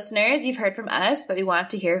 So listeners, you've heard from us, but we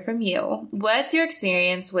want to hear from you. What's your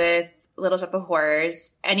experience with Little Shop of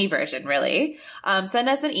Horrors, any version really? Send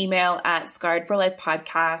us an email at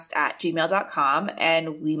scarredforlifepodcast@gmail.com,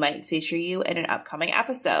 and we might feature you in an upcoming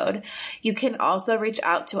episode. You can also reach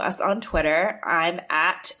out to us on Twitter. I'm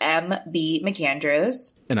at MB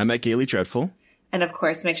McAndrews. And I'm at Gaily Dreadful. And of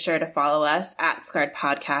course, make sure to follow us at Scarred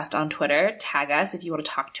Podcast on Twitter. Tag us if you want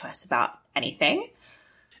to talk to us about anything.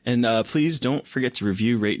 And please don't forget to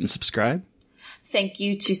review, rate, and subscribe. Thank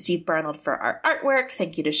you to Steve Barnold for our artwork.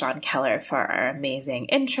 Thank you to Sean Keller for our amazing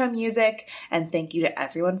intro music. And thank you to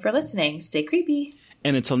everyone for listening. Stay creepy.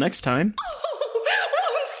 And until next time.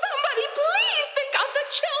 Won't somebody please think of the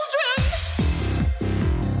children?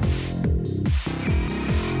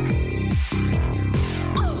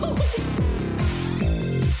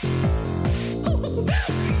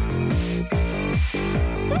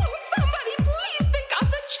 Won't somebody please think of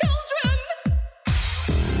the children?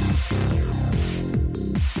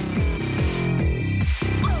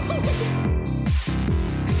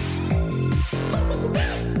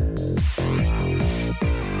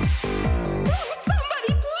 Somebody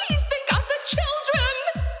please think of the children!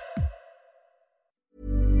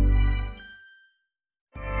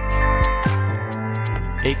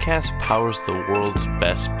 Acast powers the world's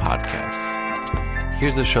best podcasts.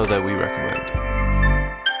 Here's a show that we recommend.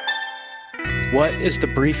 What is The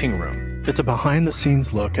Briefing Room? It's a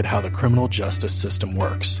behind-the-scenes look at how the criminal justice system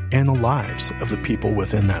works and the lives of the people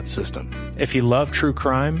within that system. If you love true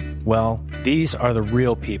crime, well, these are the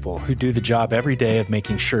real people who do the job every day of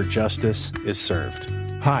making sure justice is served.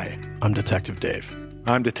 Hi, I'm Detective Dave.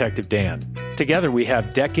 I'm Detective Dan. Together we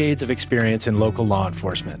have decades of experience in local law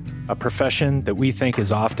enforcement, a profession that we think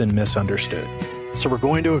is often misunderstood. So we're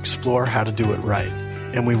going to explore how to do it right,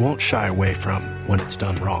 and we won't shy away from when it's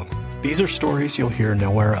done wrong. These are stories you'll hear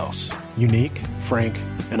nowhere else. Unique, frank,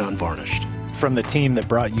 and unvarnished. From the team that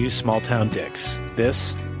brought you Small Town Dicks,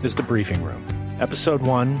 this is The Briefing Room. Episode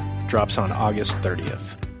 1 drops on August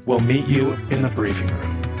 30th. We'll meet you in the briefing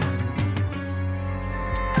room.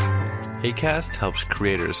 Acast helps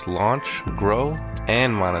creators launch, grow,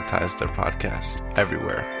 and monetize their podcasts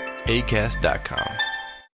everywhere. Acast.com.